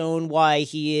 He's shown why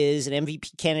he is an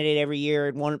MVP candidate every year,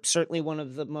 and certainly one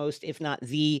of the most, if not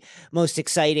the most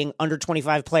exciting under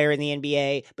 25 player in the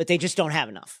NBA, but they just don't have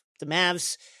enough. The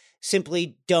Mavs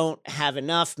simply don't have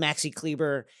enough. Maxi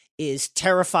Kleber is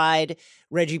terrified.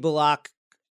 Reggie Bullock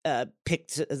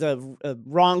picked the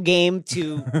wrong game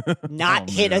to not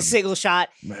hit a single shot,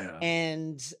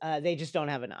 and they just don't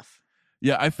have enough.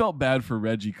 Yeah, I felt bad for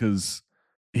Reggie because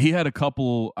he had a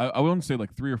couple, I wouldn't say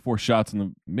like 3 or 4 shots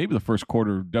in maybe the first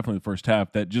quarter, definitely the first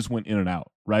half, that just went in and out,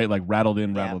 right? Like rattled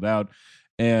in, rattled out.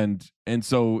 And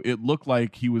so it looked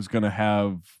like he was going to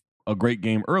have a great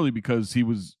game early because he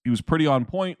was pretty on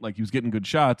point. Like he was getting good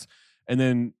shots. And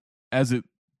then as it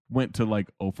went to like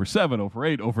 0 for 7, 0 for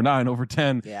 8, 0 for 9, 0 for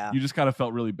 10, you just kind of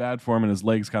felt really bad for him, and his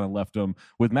legs kind of left him.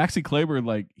 With Maxi Kleber,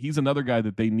 like he's another guy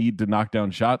that they need to knock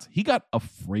down shots. He got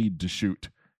afraid to shoot.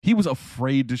 He was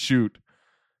afraid to shoot.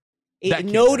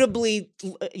 Notably,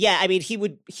 I mean, he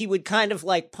would kind of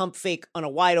like pump fake on a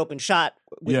wide open shot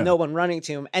with no one running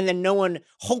to him, and then no one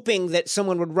hoping that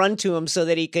someone would run to him so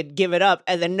that he could give it up,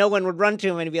 and then no one would run to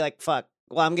him and he'd be like, fuck,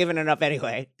 well, I'm giving it up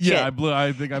anyway. Yeah,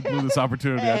 I think I blew this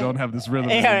opportunity. I don't have this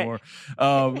rhythm anymore.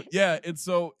 And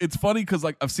so it's funny because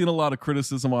like I've seen a lot of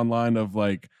criticism online of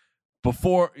like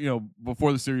before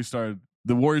the series started,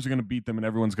 the Warriors are going to beat them and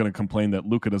everyone's going to complain that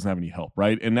Luka doesn't have any help,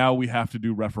 right? And now we have to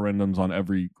do referendums on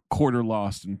every quarter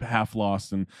lost and half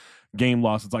lost and game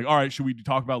lost. It's like, all right, should we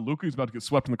talk about Luka? He's about to get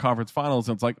swept in the conference finals.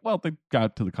 And it's like, well, they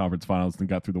got to the conference finals and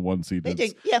got through the 1 seed.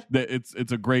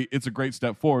 It's a great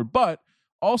step forward. But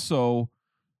also,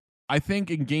 I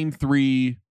think in game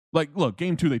 3, like, look,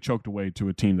 game 2, they choked away to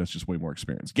a team that's just way more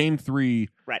experienced. Game 3,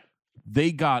 right,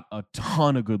 they got a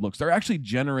ton of good looks. They're actually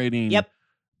generating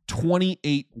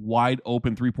 28 wide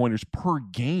open 3-pointers per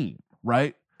game,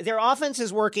 right? Their offense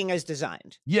is working as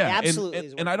designed. Yeah,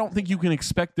 absolutely. And I don't think you can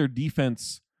expect their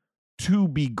defense to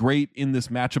be great in this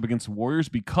matchup against the Warriors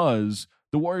because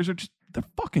the Warriors are they're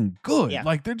fucking good. Yeah.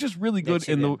 Like they're just really good.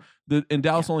 And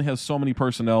Dallas only has so many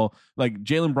personnel. Like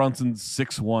Jalen Brunson's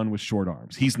 6'1" with short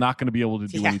arms. He's not going to be able to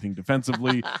do anything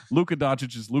defensively. Luka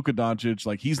Doncic is Luka Doncic.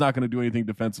 Like he's not going to do anything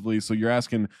defensively. So you're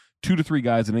asking 2 to 3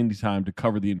 guys at any time to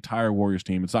cover the entire Warriors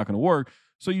team. It's not going to work.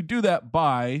 So you do that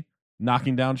by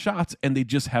knocking down shots, and they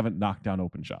just haven't knocked down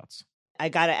open shots. I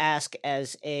got to ask,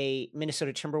 as a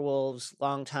Minnesota Timberwolves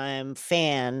longtime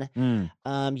fan,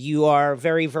 you are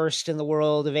very versed in the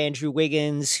world of Andrew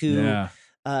Wiggins, who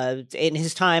in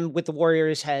his time with the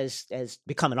Warriors has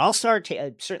become an all-star,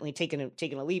 certainly taken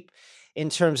a leap in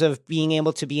terms of being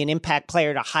able to be an impact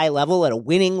player at a high level, at a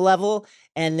winning level.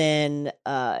 And then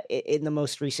in the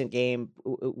most recent game,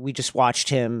 we just watched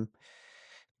him,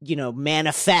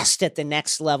 manifest at the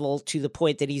next level to the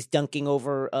point that he's dunking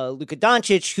over Luka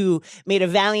Doncic, who made a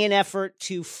valiant effort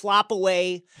to flop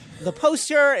away the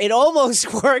poster. It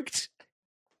almost worked.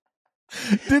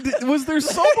 Was there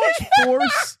so much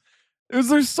force? Was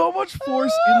there so much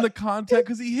force in the contact?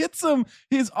 Because he hits him,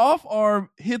 his off arm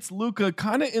hits Luka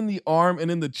kind of in the arm and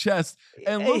in the chest,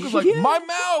 and Luka's like, "My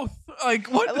mouth!" Like,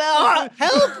 what?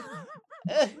 Help!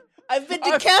 I've been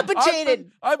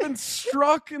decapitated. I've been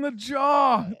struck in the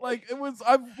jaw. Like, it was.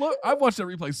 I've watched that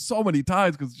replay so many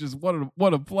times because just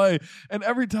what a play. And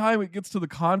every time it gets to the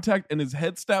contact and his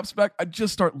head snaps back, I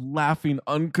just start laughing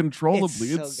uncontrollably.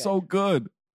 It's so good.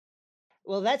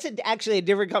 Well, that's actually a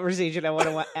different conversation I want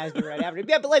to ask you right after.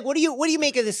 Yeah, but like, what do you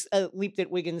make of this leap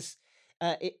that Wiggins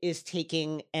is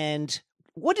taking, and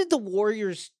what did the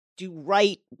Warriors do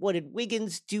right? What did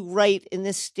Wiggins do right in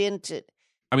this stint?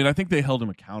 I mean, I think they held him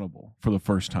accountable for the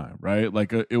first time, right?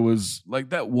 Like, it was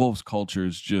like that Wolves culture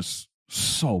is just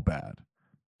so bad.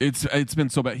 It's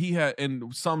been so bad. He had,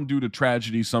 and some due to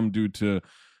tragedy, some due to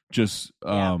just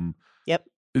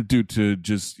due to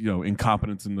just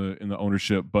incompetence in the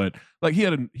ownership. But like he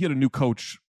had a new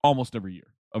coach almost every year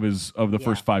of the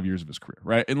first 5 years of his career,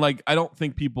 right? And like I don't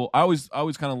think people. I always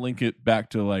kind of link it back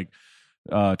to like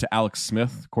to Alex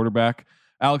Smith, quarterback.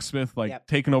 Alex Smith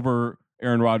taking over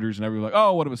Aaron Rodgers, and everyone's like,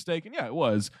 "Oh, what a mistake!" And yeah, it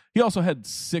was. He also had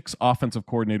 6 offensive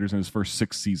coordinators in his first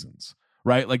 6 seasons,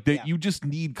 right? Like you just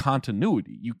need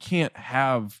continuity. You can't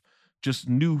have just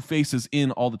new faces in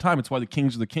all the time. It's why the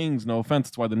Kings are the Kings. No offense.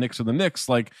 It's why the Knicks are the Knicks.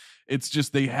 Like, it's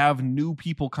just they have new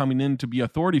people coming in to be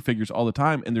authority figures all the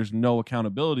time, and there's no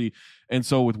accountability. And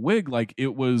so with Wig, like,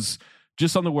 it was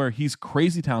just something where he's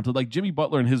crazy talented. Like Jimmy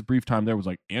Butler in his brief time there was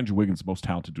like, Andrew Wiggins is the most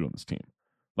talented dude on this team.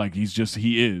 Like, he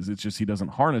is. It's just he doesn't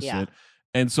harness it.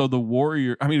 And so the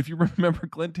Warrior, I mean, if you remember,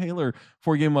 Glenn Taylor,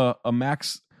 before he gave him a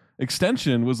max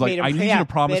extension, was like, I need you to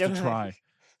promise to try.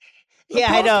 Yeah,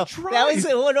 I know. That was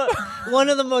one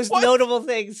of the most notable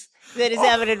things that has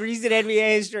happened in recent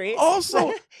NBA history.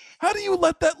 Also, how do you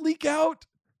let that leak out?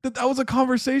 That was a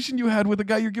conversation you had with a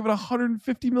guy you're giving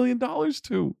 $150 million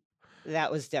to.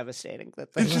 That was devastating.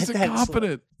 It's just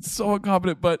incompetent. So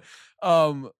incompetent. But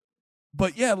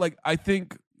yeah, like, I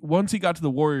think once he got to the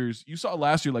Warriors, you saw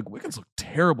last year, like, Wiggins looked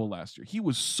terrible last year. He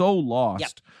was so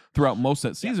lost throughout most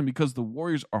of that season because the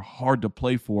Warriors are hard to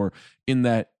play for in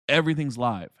that everything's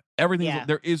live. Everything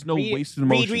there is no wasted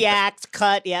emotion. Read, react,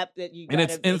 cut. Yep,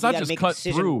 it's not just cut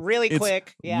through. Really it's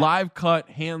quick. Yeah. Live cut,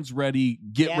 hands ready,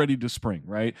 get ready to spring.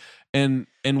 Right, and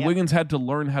Wiggins had to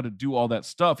learn how to do all that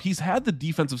stuff. He's had the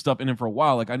defensive stuff in him for a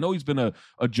while. Like, I know he's been a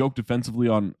joke defensively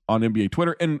on NBA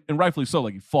Twitter, and rightfully so.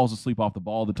 Like, he falls asleep off the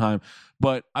ball all the time.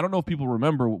 But I don't know if people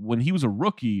remember when he was a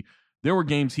rookie. There were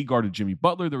games he guarded Jimmy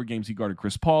Butler. There were games he guarded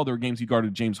Chris Paul. There were games he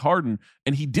guarded James Harden.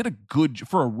 And he did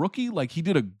for a rookie, like, he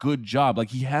did a good job. Like,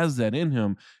 he has that in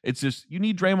him. It's just, you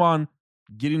need Draymond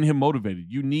getting him motivated.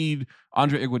 You need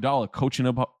Andre Iguodala coaching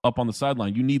up on the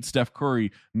sideline. You need Steph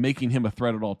Curry making him a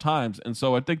threat at all times. And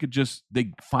so I think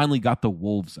they finally got the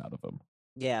wolves out of him.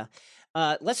 Yeah.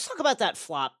 Let's talk about that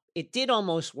flop. It did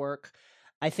almost work.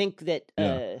 I think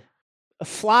that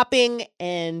flopping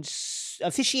and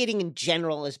officiating in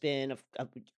general has been,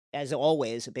 as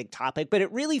always, a big topic, but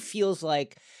it really feels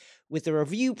like with the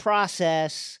review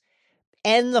process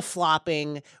and the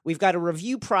flopping, we've got a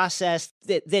review process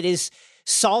that is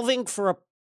solving for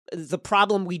the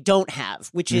problem we don't have,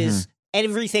 which is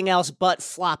everything else but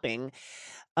flopping.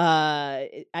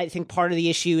 I think part of the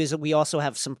issue is that we also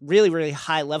have some really, really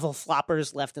high level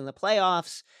floppers left in the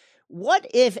playoffs. What,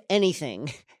 if anything,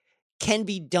 can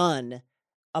be done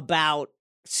about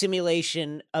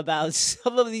simulation, about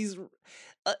some of these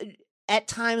at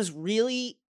times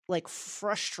really like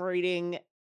frustrating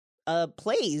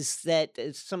plays that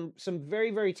some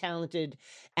very, very talented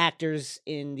actors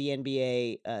in the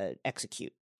NBA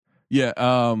execute? Yeah,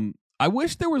 I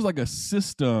wish there was like a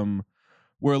system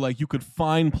where like you could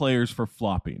find players for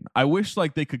flopping. I wish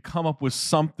like they could come up with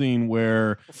something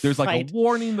where there's like a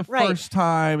warning the first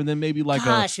time, and then maybe like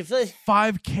a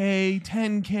 5K,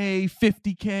 10K,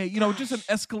 50K, just an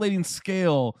escalating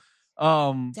scale.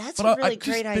 That's a really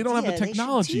great idea. They don't have the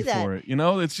technology for it.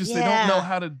 It's just they don't know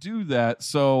how to do that.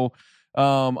 So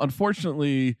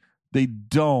unfortunately, they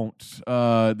don't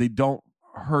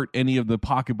hurt any of the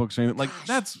pocketbooks or anything. Like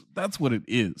that's what it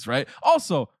is, right?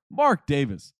 Also, Mark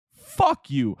Davis, fuck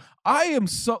you. I am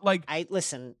so like, I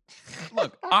listen.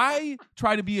 look, I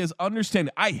try to be as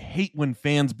understanding. I hate when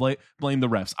fans blame the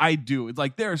refs. I do. It's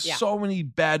like there are so many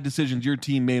bad decisions your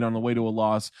team made on the way to a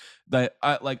loss that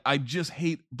I just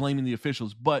hate blaming the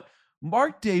officials. But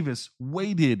Mark Davis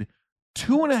waited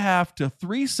 2.5 to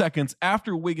 3 seconds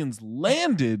after Wiggins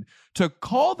landed to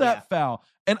call that foul,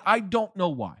 and I don't know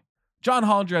why. John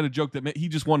Hollinger had a joke that he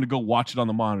just wanted to go watch it on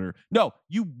the monitor. No,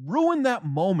 you ruined that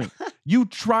moment. You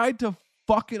tried to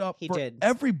fuck it up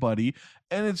everybody,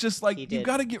 and it's just like you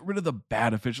got to get rid of the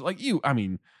bad official. Like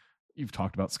you've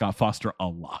talked about Scott Foster a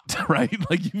lot, right?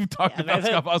 Like you've talked about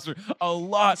Scott Foster a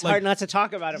lot. It's hard not to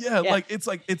talk about him. Yeah,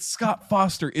 it's Scott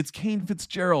Foster, it's Kane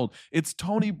Fitzgerald, it's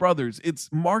Tony Brothers, it's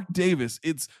Mark Davis,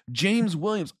 it's James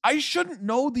Williams. I shouldn't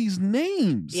know these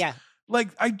names. Yeah. Like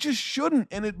I just shouldn't.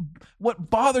 And what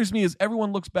bothers me is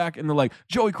everyone looks back and they're like,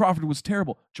 Joey Crawford was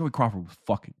terrible. Joey Crawford was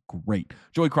fucking great.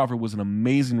 Joey Crawford was an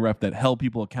amazing ref that held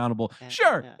people accountable.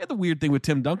 Sure, yeah. The weird thing with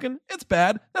Tim Duncan, it's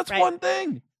bad. That's one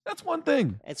thing. That's one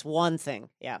thing. It's one thing.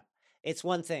 Yeah. It's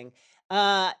one thing.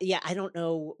 I don't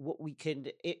know what we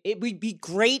could. It would be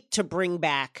great to bring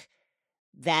back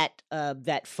that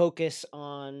focus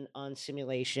on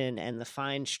simulation and the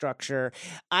fine structure.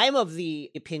 I'm of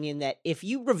the opinion that if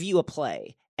you review a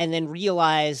play and then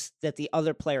realize that the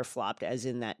other player flopped, as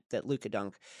in that Luka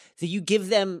dunk, that you give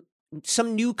them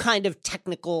some new kind of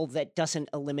technical that doesn't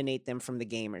eliminate them from the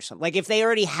game or something. Like if they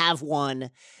already have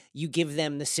one, you give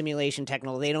them the simulation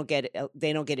technical. They don't get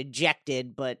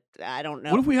ejected, but I don't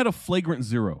know. What if we had a flagrant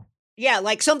 0? Yeah,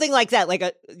 like something like that. Like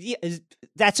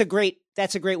that's a great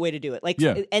way to do it. Like,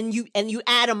 and you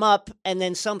add them up, and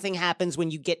then something happens when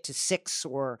you get to 6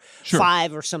 or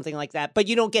 5 or something like that. But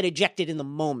you don't get ejected in the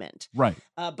moment, right?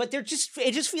 But it just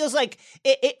feels like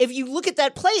if you look at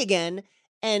that play again,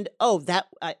 and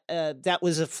that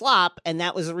was a flop, and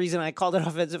that was the reason I called it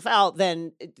offensive foul,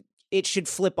 then it should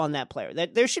flip on that player.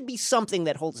 That there should be something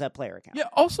that holds that player accountable. Yeah.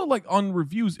 Also, like on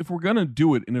reviews, if we're gonna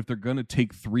do it, and if they're gonna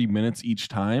take 3 minutes each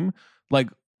time, like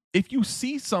if you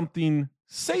see something,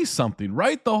 say something,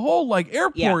 right? The whole like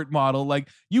airport model, like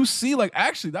you see, like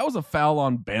actually that was a foul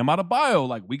on Bam Adebayo.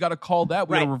 Like we got to call that.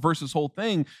 We got to reverse this whole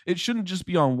thing. It shouldn't just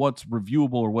be on what's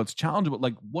reviewable or what's challengeable.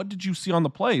 Like what did you see on the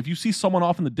play? If you see someone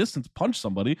off in the distance punch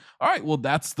somebody, all right, well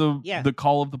that's the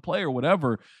call of the play or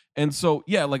whatever. And so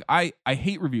like I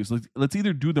hate reviews. Let's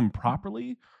either do them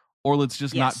properly or let's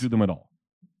just not do them at all.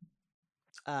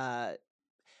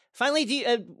 Finally,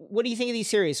 what do you think of these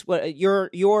series? What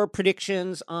your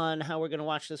predictions on how we're going to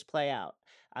watch this play out?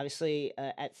 Obviously,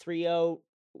 at 3-0,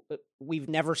 we've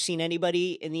never seen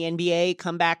anybody in the NBA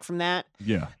come back from that.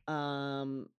 Yeah.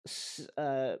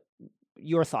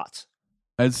 Your thoughts?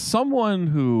 As someone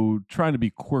who, trying to be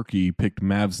quirky, picked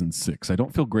Mavs in 6, I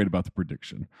don't feel great about the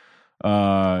prediction.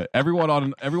 Everyone on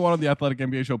the Athletic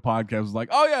NBA Show podcast was like,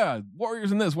 oh yeah,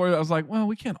 Warriors in this, Warriors. I was like, well,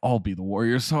 we can't all be the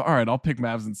Warriors, so all right, I'll pick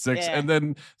Mavs in 6. And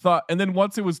then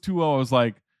once it was 2-0, I was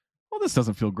like, well, this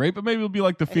doesn't feel great, but maybe it'll be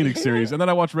like the Phoenix series. And then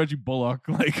I watched Reggie Bullock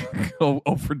like go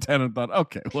 0 for 10 and thought,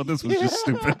 okay, well, this was just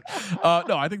stupid.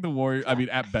 No, I think the Warriors, I mean,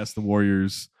 at best, the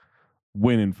Warriors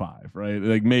win in 5, right?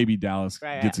 Like maybe Dallas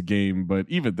gets a game, but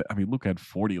even Luka had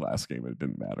 40 last game and it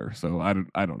didn't matter. So I don't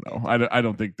know. I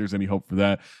don't think there's any hope for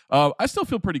that. I still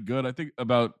feel pretty good. I think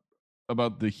about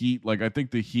the Heat. Like I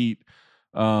think the Heat.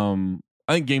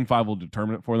 I think Game 5 will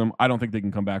determine it for them. I don't think they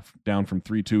can come back down from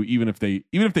 3-2, even if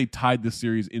they tied this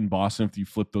series in Boston. If you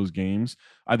flip those games,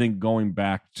 I think going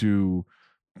back to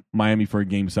Miami for a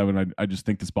Game 7, I just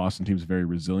think this Boston team is very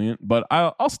resilient. But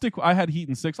I'll stick. I had Heat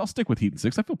in 6. I'll stick with Heat in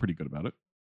 6. I feel pretty good about it.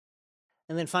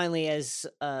 And then finally, as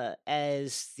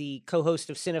the co-host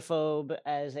of Cinephobe,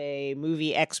 as a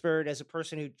movie expert, as a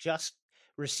person who just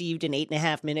received an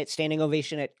 8.5-minute standing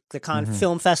ovation at the Cannes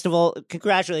Film Festival,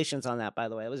 congratulations on that, by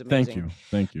the way. It was amazing.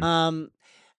 Thank you.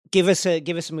 Give us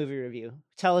a movie review.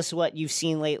 Tell us what you've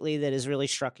seen lately that has really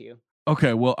struck you.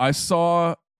 Okay, well, I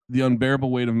saw The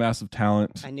Unbearable Weight of Massive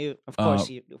Talent. I knew, of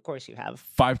course you have.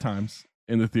 5 times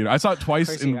in the theater. I saw it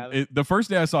twice. The first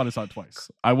day I saw it twice.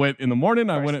 I went in the morning,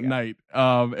 I went at night.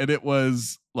 And it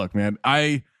was, look, man,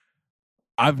 I've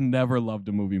never loved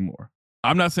a movie more.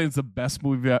 I'm not saying it's the best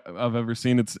movie I've ever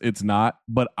seen. It's not,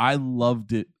 but I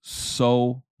loved it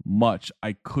so much.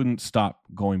 I couldn't stop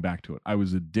going back to it. I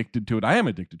was addicted to it. I am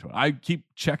addicted to it. I keep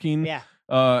checking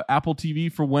Apple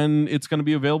TV for when it's going to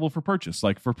be available for purchase,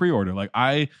 like for pre-order. Like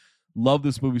I love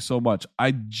this movie so much.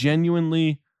 I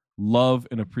genuinely love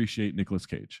and appreciate Nicolas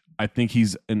Cage. I think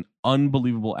he's an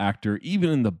unbelievable actor.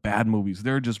 Even in the bad movies,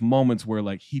 there are just moments where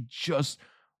like he just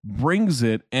brings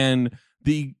it, and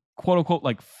the quote unquote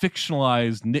like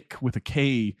fictionalized Nick with a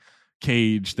K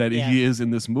Cage that he is in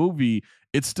this movie,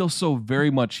 it's still so very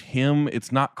much him.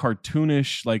 It's not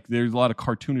cartoonish. Like there's a lot of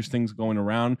cartoonish things going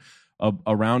around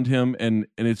him, and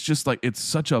it's just like it's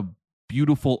such a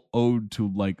beautiful ode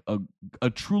to like a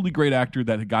truly great actor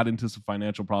that got into some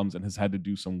financial problems and has had to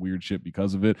do some weird shit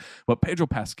because of it. But Pedro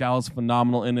Pascal is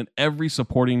phenomenal, and then every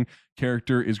supporting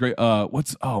character is great.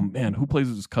 Who plays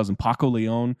his cousin? Paco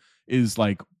Leon is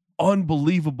like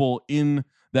unbelievable in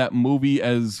that movie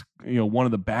as one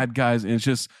of the bad guys, and it's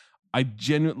just I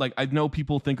know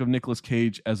people think of Nicolas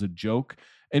Cage as a joke,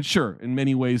 and sure, in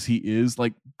many ways he is.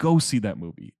 Like, go see that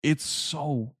movie. It's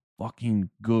so fucking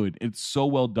good. It's so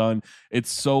well done. It's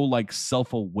so like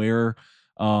self-aware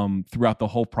throughout the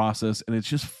whole process, and it's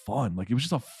just fun. Like, it was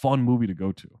just a fun movie to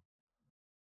go to.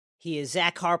 He is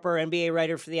Zach Harper, NBA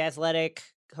writer for The Athletic,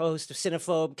 host of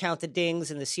Cinephobe, Count the Dings,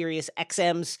 and the Sirius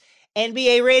XM's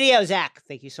NBA Radio. Zach,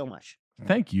 thank you so much.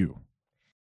 Thank you.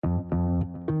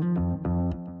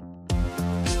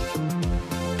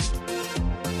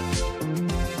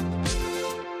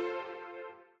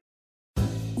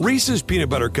 Reese's peanut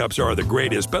butter cups are the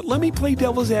greatest, but let me play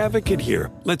devil's advocate here.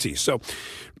 Let's see. So,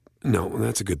 no,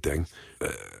 that's a good thing.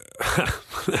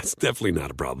 That's definitely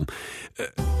not a problem.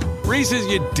 Reese's,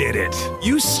 you did it.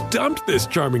 You stumped this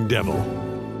charming devil.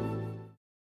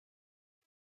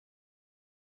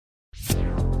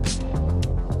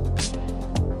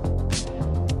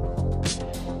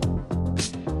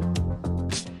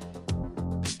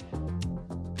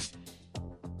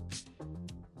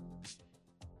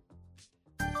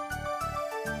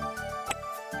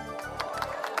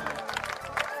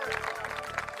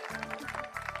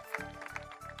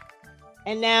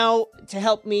 And now, to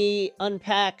help me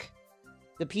unpack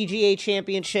the PGA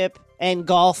Championship and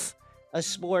golf, a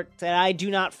sport that I do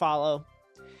not follow,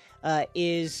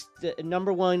 is the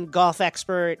number one golf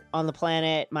expert on the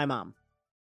planet, my mom.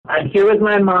 I'm here with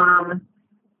my mom.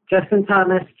 Justin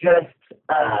Thomas just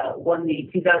won the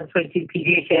 2022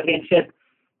 PGA Championship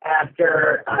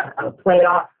after a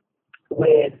playoff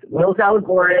with Will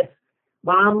Zalatoris.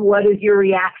 Mom, what is your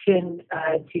reaction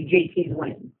to JT's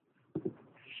win?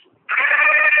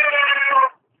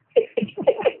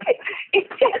 It's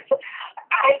just,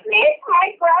 I miss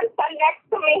my grandson next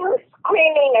to me who's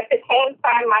screaming at the same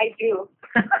time I do.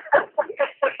 And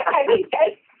he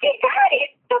says, he got it.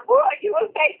 The ball, you will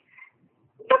say,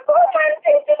 the ball went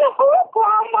into the hole,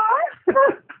 Grandma.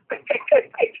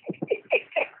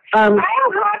 I am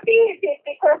happy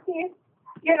because he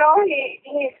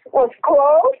was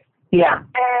close. Yeah.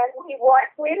 And he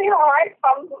worked really hard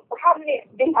from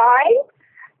behind.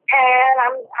 And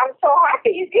I'm so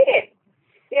happy he did it.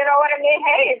 You know what I mean?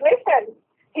 Hey, listen,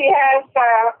 he has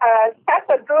such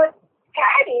a good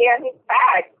caddy on his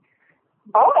back.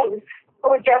 Bones,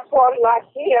 who just won last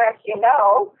year, as you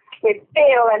know, with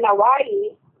Phil and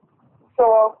Hawaii.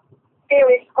 So Phil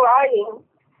is crying.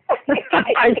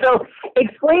 So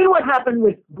explain what happened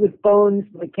with Bones,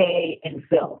 McKay, and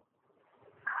Phil.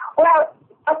 Well,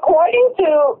 according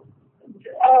to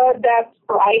that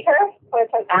writer,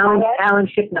 Alan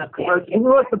Shipnuck, who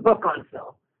wrote the book on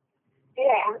Phil.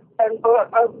 Yeah, and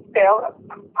Phil,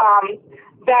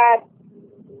 that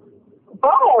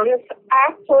Bones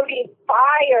actually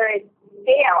fired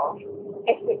Phil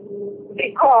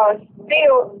because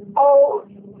Phil owes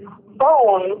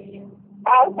Bones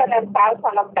thousands and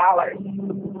thousands of dollars.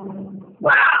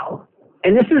 Wow.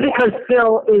 And this is because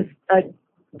Phil is a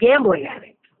gambling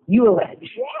addict, you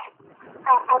allege. Yeah.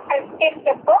 In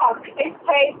the book, it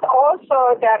says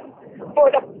also that for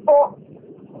the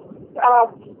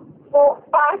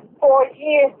past 4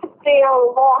 years,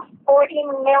 Phil lost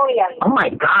 $40 million. Oh my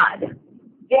God!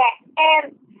 Yeah,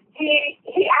 and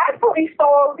he actually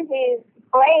sold his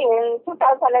plane in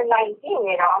 2019.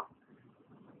 You know,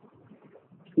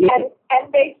 Yeah.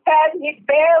 and they said he's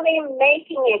barely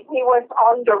making it. He was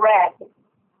on the red.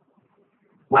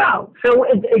 Wow. So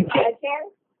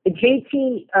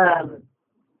JT,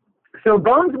 so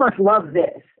Bones must love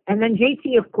this. And then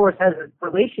JT, of course, has a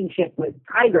relationship with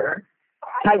Tiger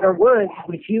Woods,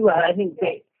 which I think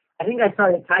I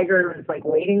saw that Tiger was like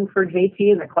waiting for JT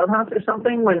in the clubhouse or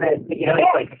something when it's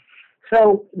like,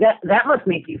 so that must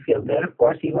make you feel good. Of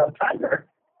course, you love Tiger.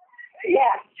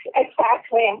 Yes,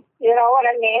 exactly. You know what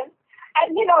I mean?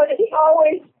 And he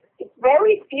always, it's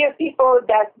very few people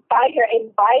that Tiger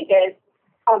invited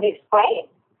on his plane.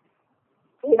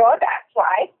 You know that,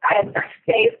 right? And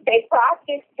they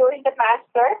practiced during the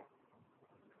Master,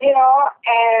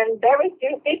 and very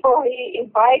few people he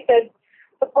invited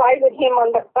to fly with him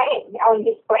on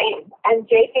his plane, and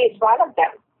JT is one of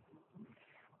them.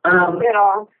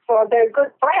 So they're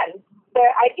good friends.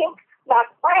 I think not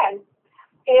friends,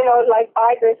 like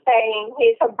Tiger saying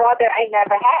he's a brother I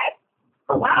never had.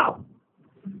 Oh, wow.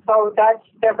 So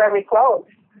they're very close.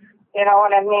 You know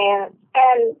what I mean?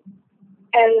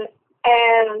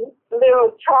 And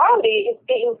little Charlie is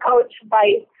being coached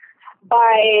by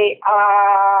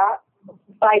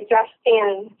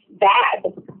Justin's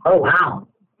dad. Oh, wow.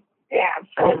 Yeah,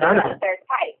 I didn't know that. they're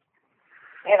tight.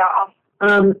 You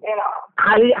know.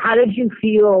 How did you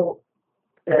feel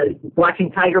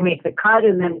watching Tiger make the cut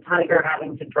and then Tiger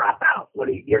having to drop out? What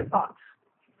are your thoughts?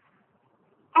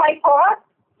 My thoughts,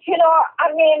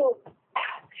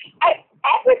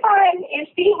 every time you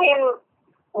see him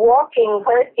walking,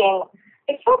 hurting,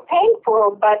 it's so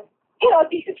painful, but,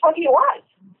 this is what he wants.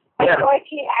 Yeah. So if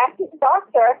he asked his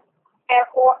doctor,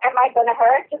 am I going to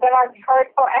hurt? You're going to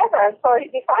hurt forever. So he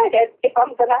decided, if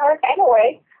I'm going to hurt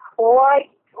anyway, why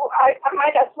I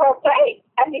might as well play.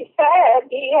 And he said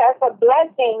he has a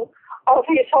blessing of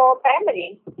his whole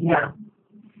family. Yeah.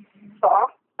 So,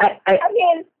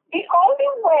 the only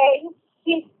way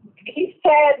he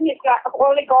said he's not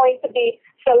only going to be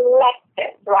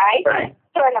selected, right? Right.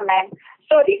 Tournament.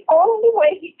 So the only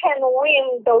way he can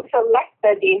win those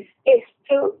selected is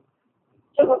to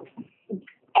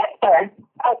enter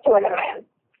a tournament.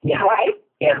 Yeah. Right?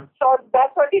 Yeah. So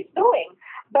that's what he's doing.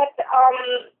 But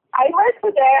I heard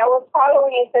today, I was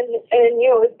following it in the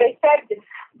news, they said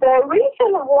the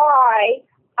reason why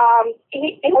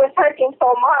he was hurting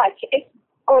so much is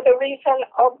for the reason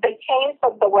of the change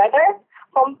of the weather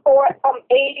from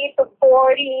 80 to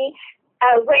 40,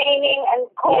 raining and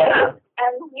cold, Yeah.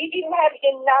 and he didn't have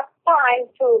enough time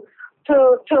to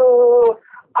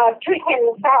treat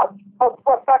himself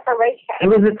for preparation. It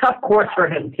was a tough course for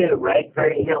him, too, right?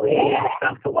 Very hilly and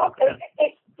stuff to walk through.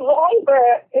 It's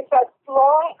longer, it's as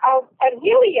long and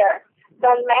hillier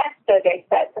than Master, they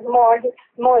said. More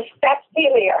steps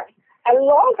hillier and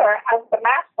longer as the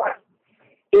Master.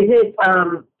 Is it,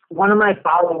 one of my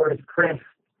followers, Chris,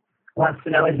 wants to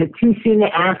know, is it too soon to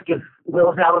ask if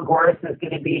Will Zalatoris is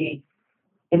going to be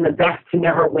in the best to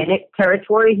never win it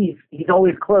territory? He's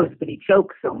always close, but he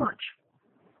chokes so much.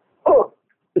 Oh.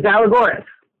 Zalatoris.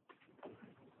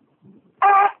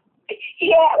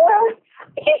 Yeah, well,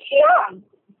 he's young.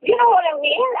 You know what I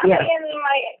mean? Yeah.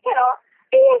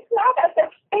 He's not as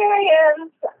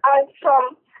experienced as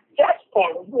from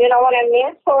Justin. You know what I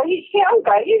mean? So he's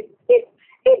younger.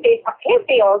 He'll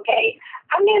be okay.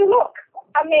 Look.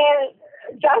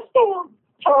 Justin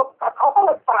choked a couple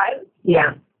of times.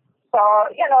 Yeah. So,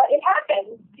 it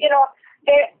happens.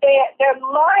 Their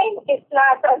mind is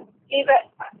not as,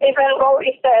 even though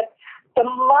he said, the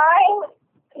mind,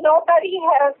 nobody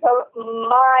has a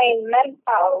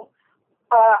mental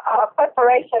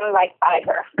preparation like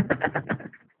Tiger.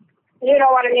 You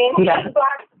know what I mean? Yeah. He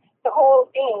blocks the whole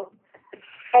thing,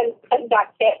 and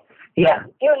that's it. Yeah.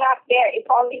 You're not there. It's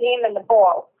only him and the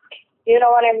ball. You know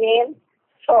what I mean?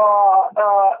 So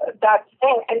that's the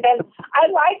thing. And then I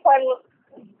like when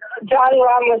John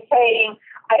Rahm was saying,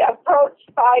 I approached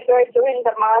Tiger during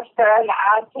the Master and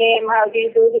asked him, how do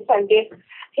you do this and this?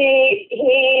 He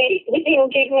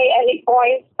didn't give me any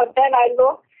points, but then I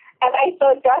looked and I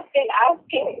saw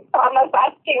Thomas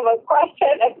asking a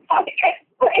question, and Tiger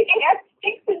explaining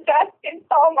everything to Justin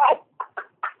so much.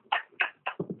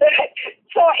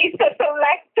 So it's a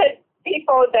selected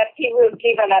people that he will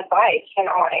give an advice, you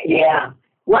know what I mean? Yeah.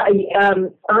 Well,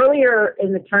 earlier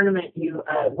in the tournament,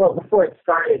 before it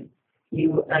started,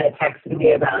 you texted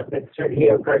me about that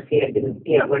Sergio Garcia didn't,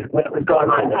 when it was going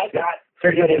on.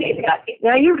 Sergio didn't make the cut.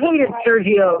 Now, you've hated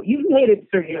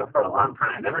Sergio for a long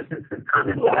time, ever since his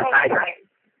comments about Tiger.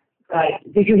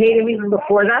 Did you hate him even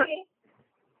before that?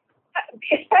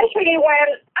 Especially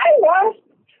when I was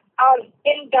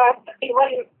in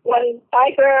when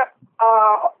Tiger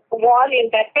won in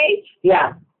that page.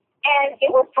 Yeah. And it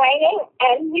was raining,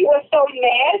 and he was so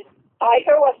mad.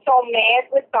 Tiger was so mad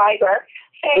with Tiger,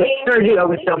 saying... Sergio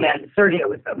was so mad. Sergio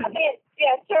was so mad,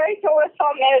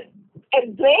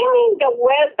 and blaming the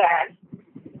weather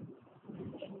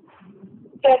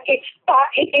that it's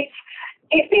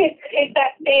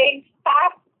that they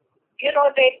stopped,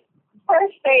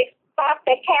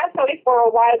 they canceled it for a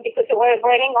while because it was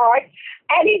raining hard,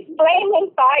 and he's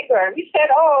blaming Tiger. He said,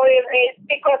 it's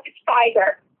because it's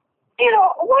Tiger.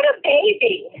 What a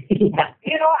baby. Yeah.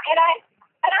 And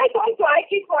I don't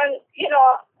like it when,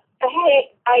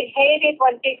 I hate it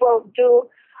when people do,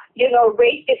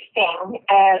 racist thing,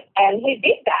 and he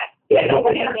did that. Yeah, you know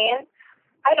what I mean?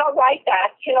 I don't like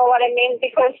that, you know what I mean?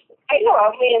 Because I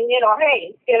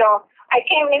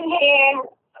came in here,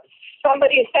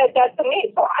 somebody said that to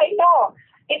me, so I know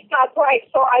it's not right,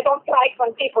 so I don't like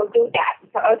when people do that,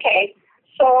 okay?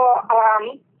 So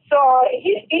So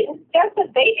he's just a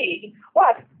baby.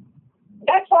 What?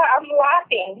 That's why I'm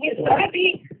laughing. He's going to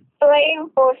be playing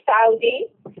for Saudi.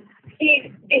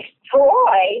 He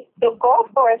destroyed the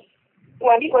golfers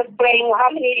when he was playing,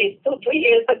 how many years, 2-3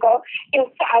 years ago in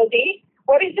Saudi.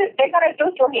 What is it they're going to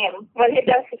do to him when he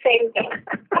does the same thing?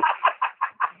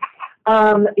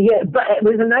 Yeah, but it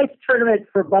was a nice tournament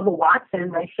for Bubba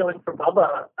Watson. Nice showing for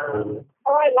Bubba.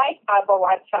 I like Bubba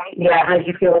Watson. Yeah, how did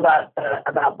you feel about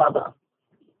Bubba?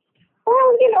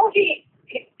 Well, he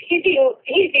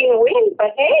didn't win,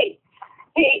 but hey,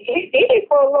 he did it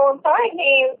for a long time.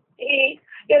 He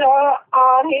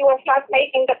was not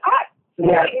making the cut.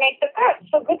 Yeah. He made the cut,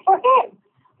 so good for him.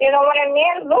 You know what I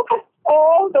mean? Look at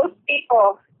all those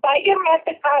people. Tiger made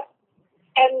the cut,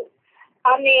 and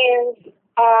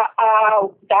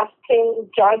Dustin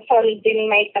Johnson didn't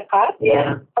make the cut.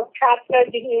 Yeah.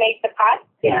 Kratzer didn't make the cut.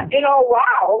 Yeah.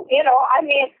 Wow.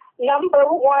 Number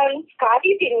one,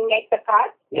 Scotty didn't make the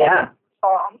cut. Yeah.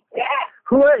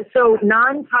 Yeah. So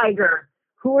non-Tiger,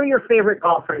 who are your favorite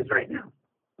golfers right now?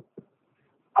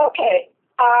 Okay.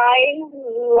 I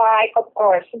like, of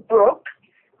course, Brooke.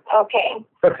 Okay.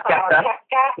 Brooks Koepka.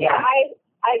 Yeah.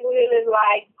 I really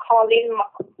like Colin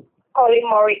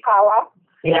Morikawa.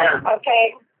 Yeah.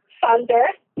 Okay. Sander.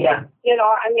 Yeah.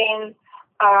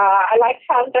 I like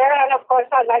Sander, and of course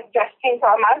I like Justin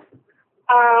Thomas.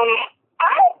 I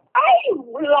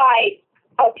like,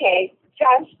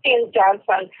 Justin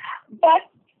Johnson, but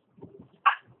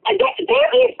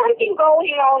there is something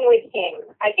going on with him.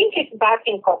 I think he's back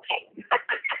in cocaine.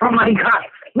 Oh my God,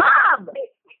 Mom!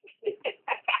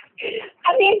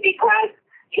 Because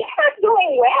he's not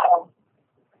doing well.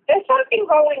 There's something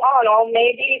going on, or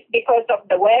maybe it's because of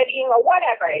the wedding or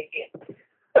whatever it is.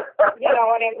 You know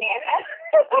what I mean?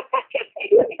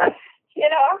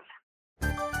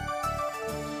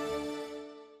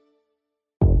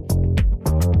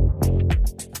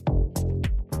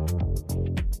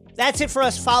 That's it for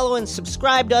us. Follow and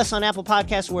subscribe to us on Apple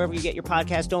Podcasts, wherever you get your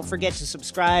podcasts. Don't forget to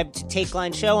subscribe to Take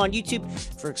Line Show on YouTube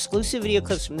for exclusive video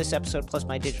clips from this episode, plus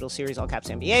my digital series, All Caps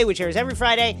NBA, which airs every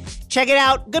Friday. Check it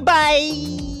out. Goodbye.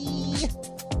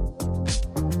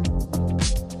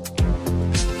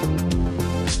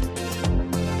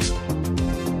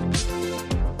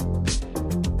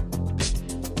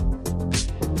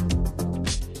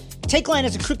 Take Line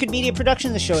is a Crooked Media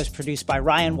production. The show is produced by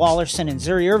Ryan Wallerson and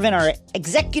Zuri Irvin. Our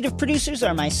executive producers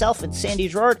are myself and Sandy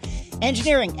Gerard.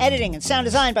 Engineering, editing, and sound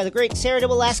design by the great Sarah de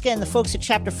Alaska and the folks at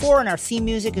Chapter 4, and our theme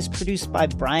music is produced by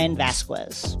Brian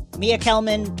Vasquez. Mia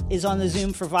Kelman is on the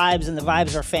Zoom for vibes, and the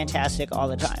vibes are fantastic all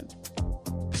the time.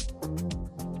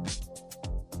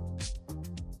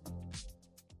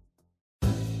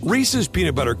 Reese's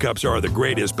peanut butter cups are the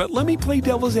greatest, but let me play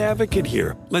devil's advocate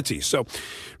here. Let's see. So,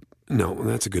 no,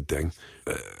 that's a good thing.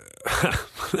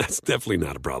 That's definitely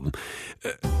not a problem.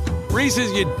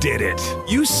 Reese's, you did it.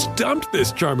 You stumped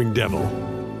this charming devil.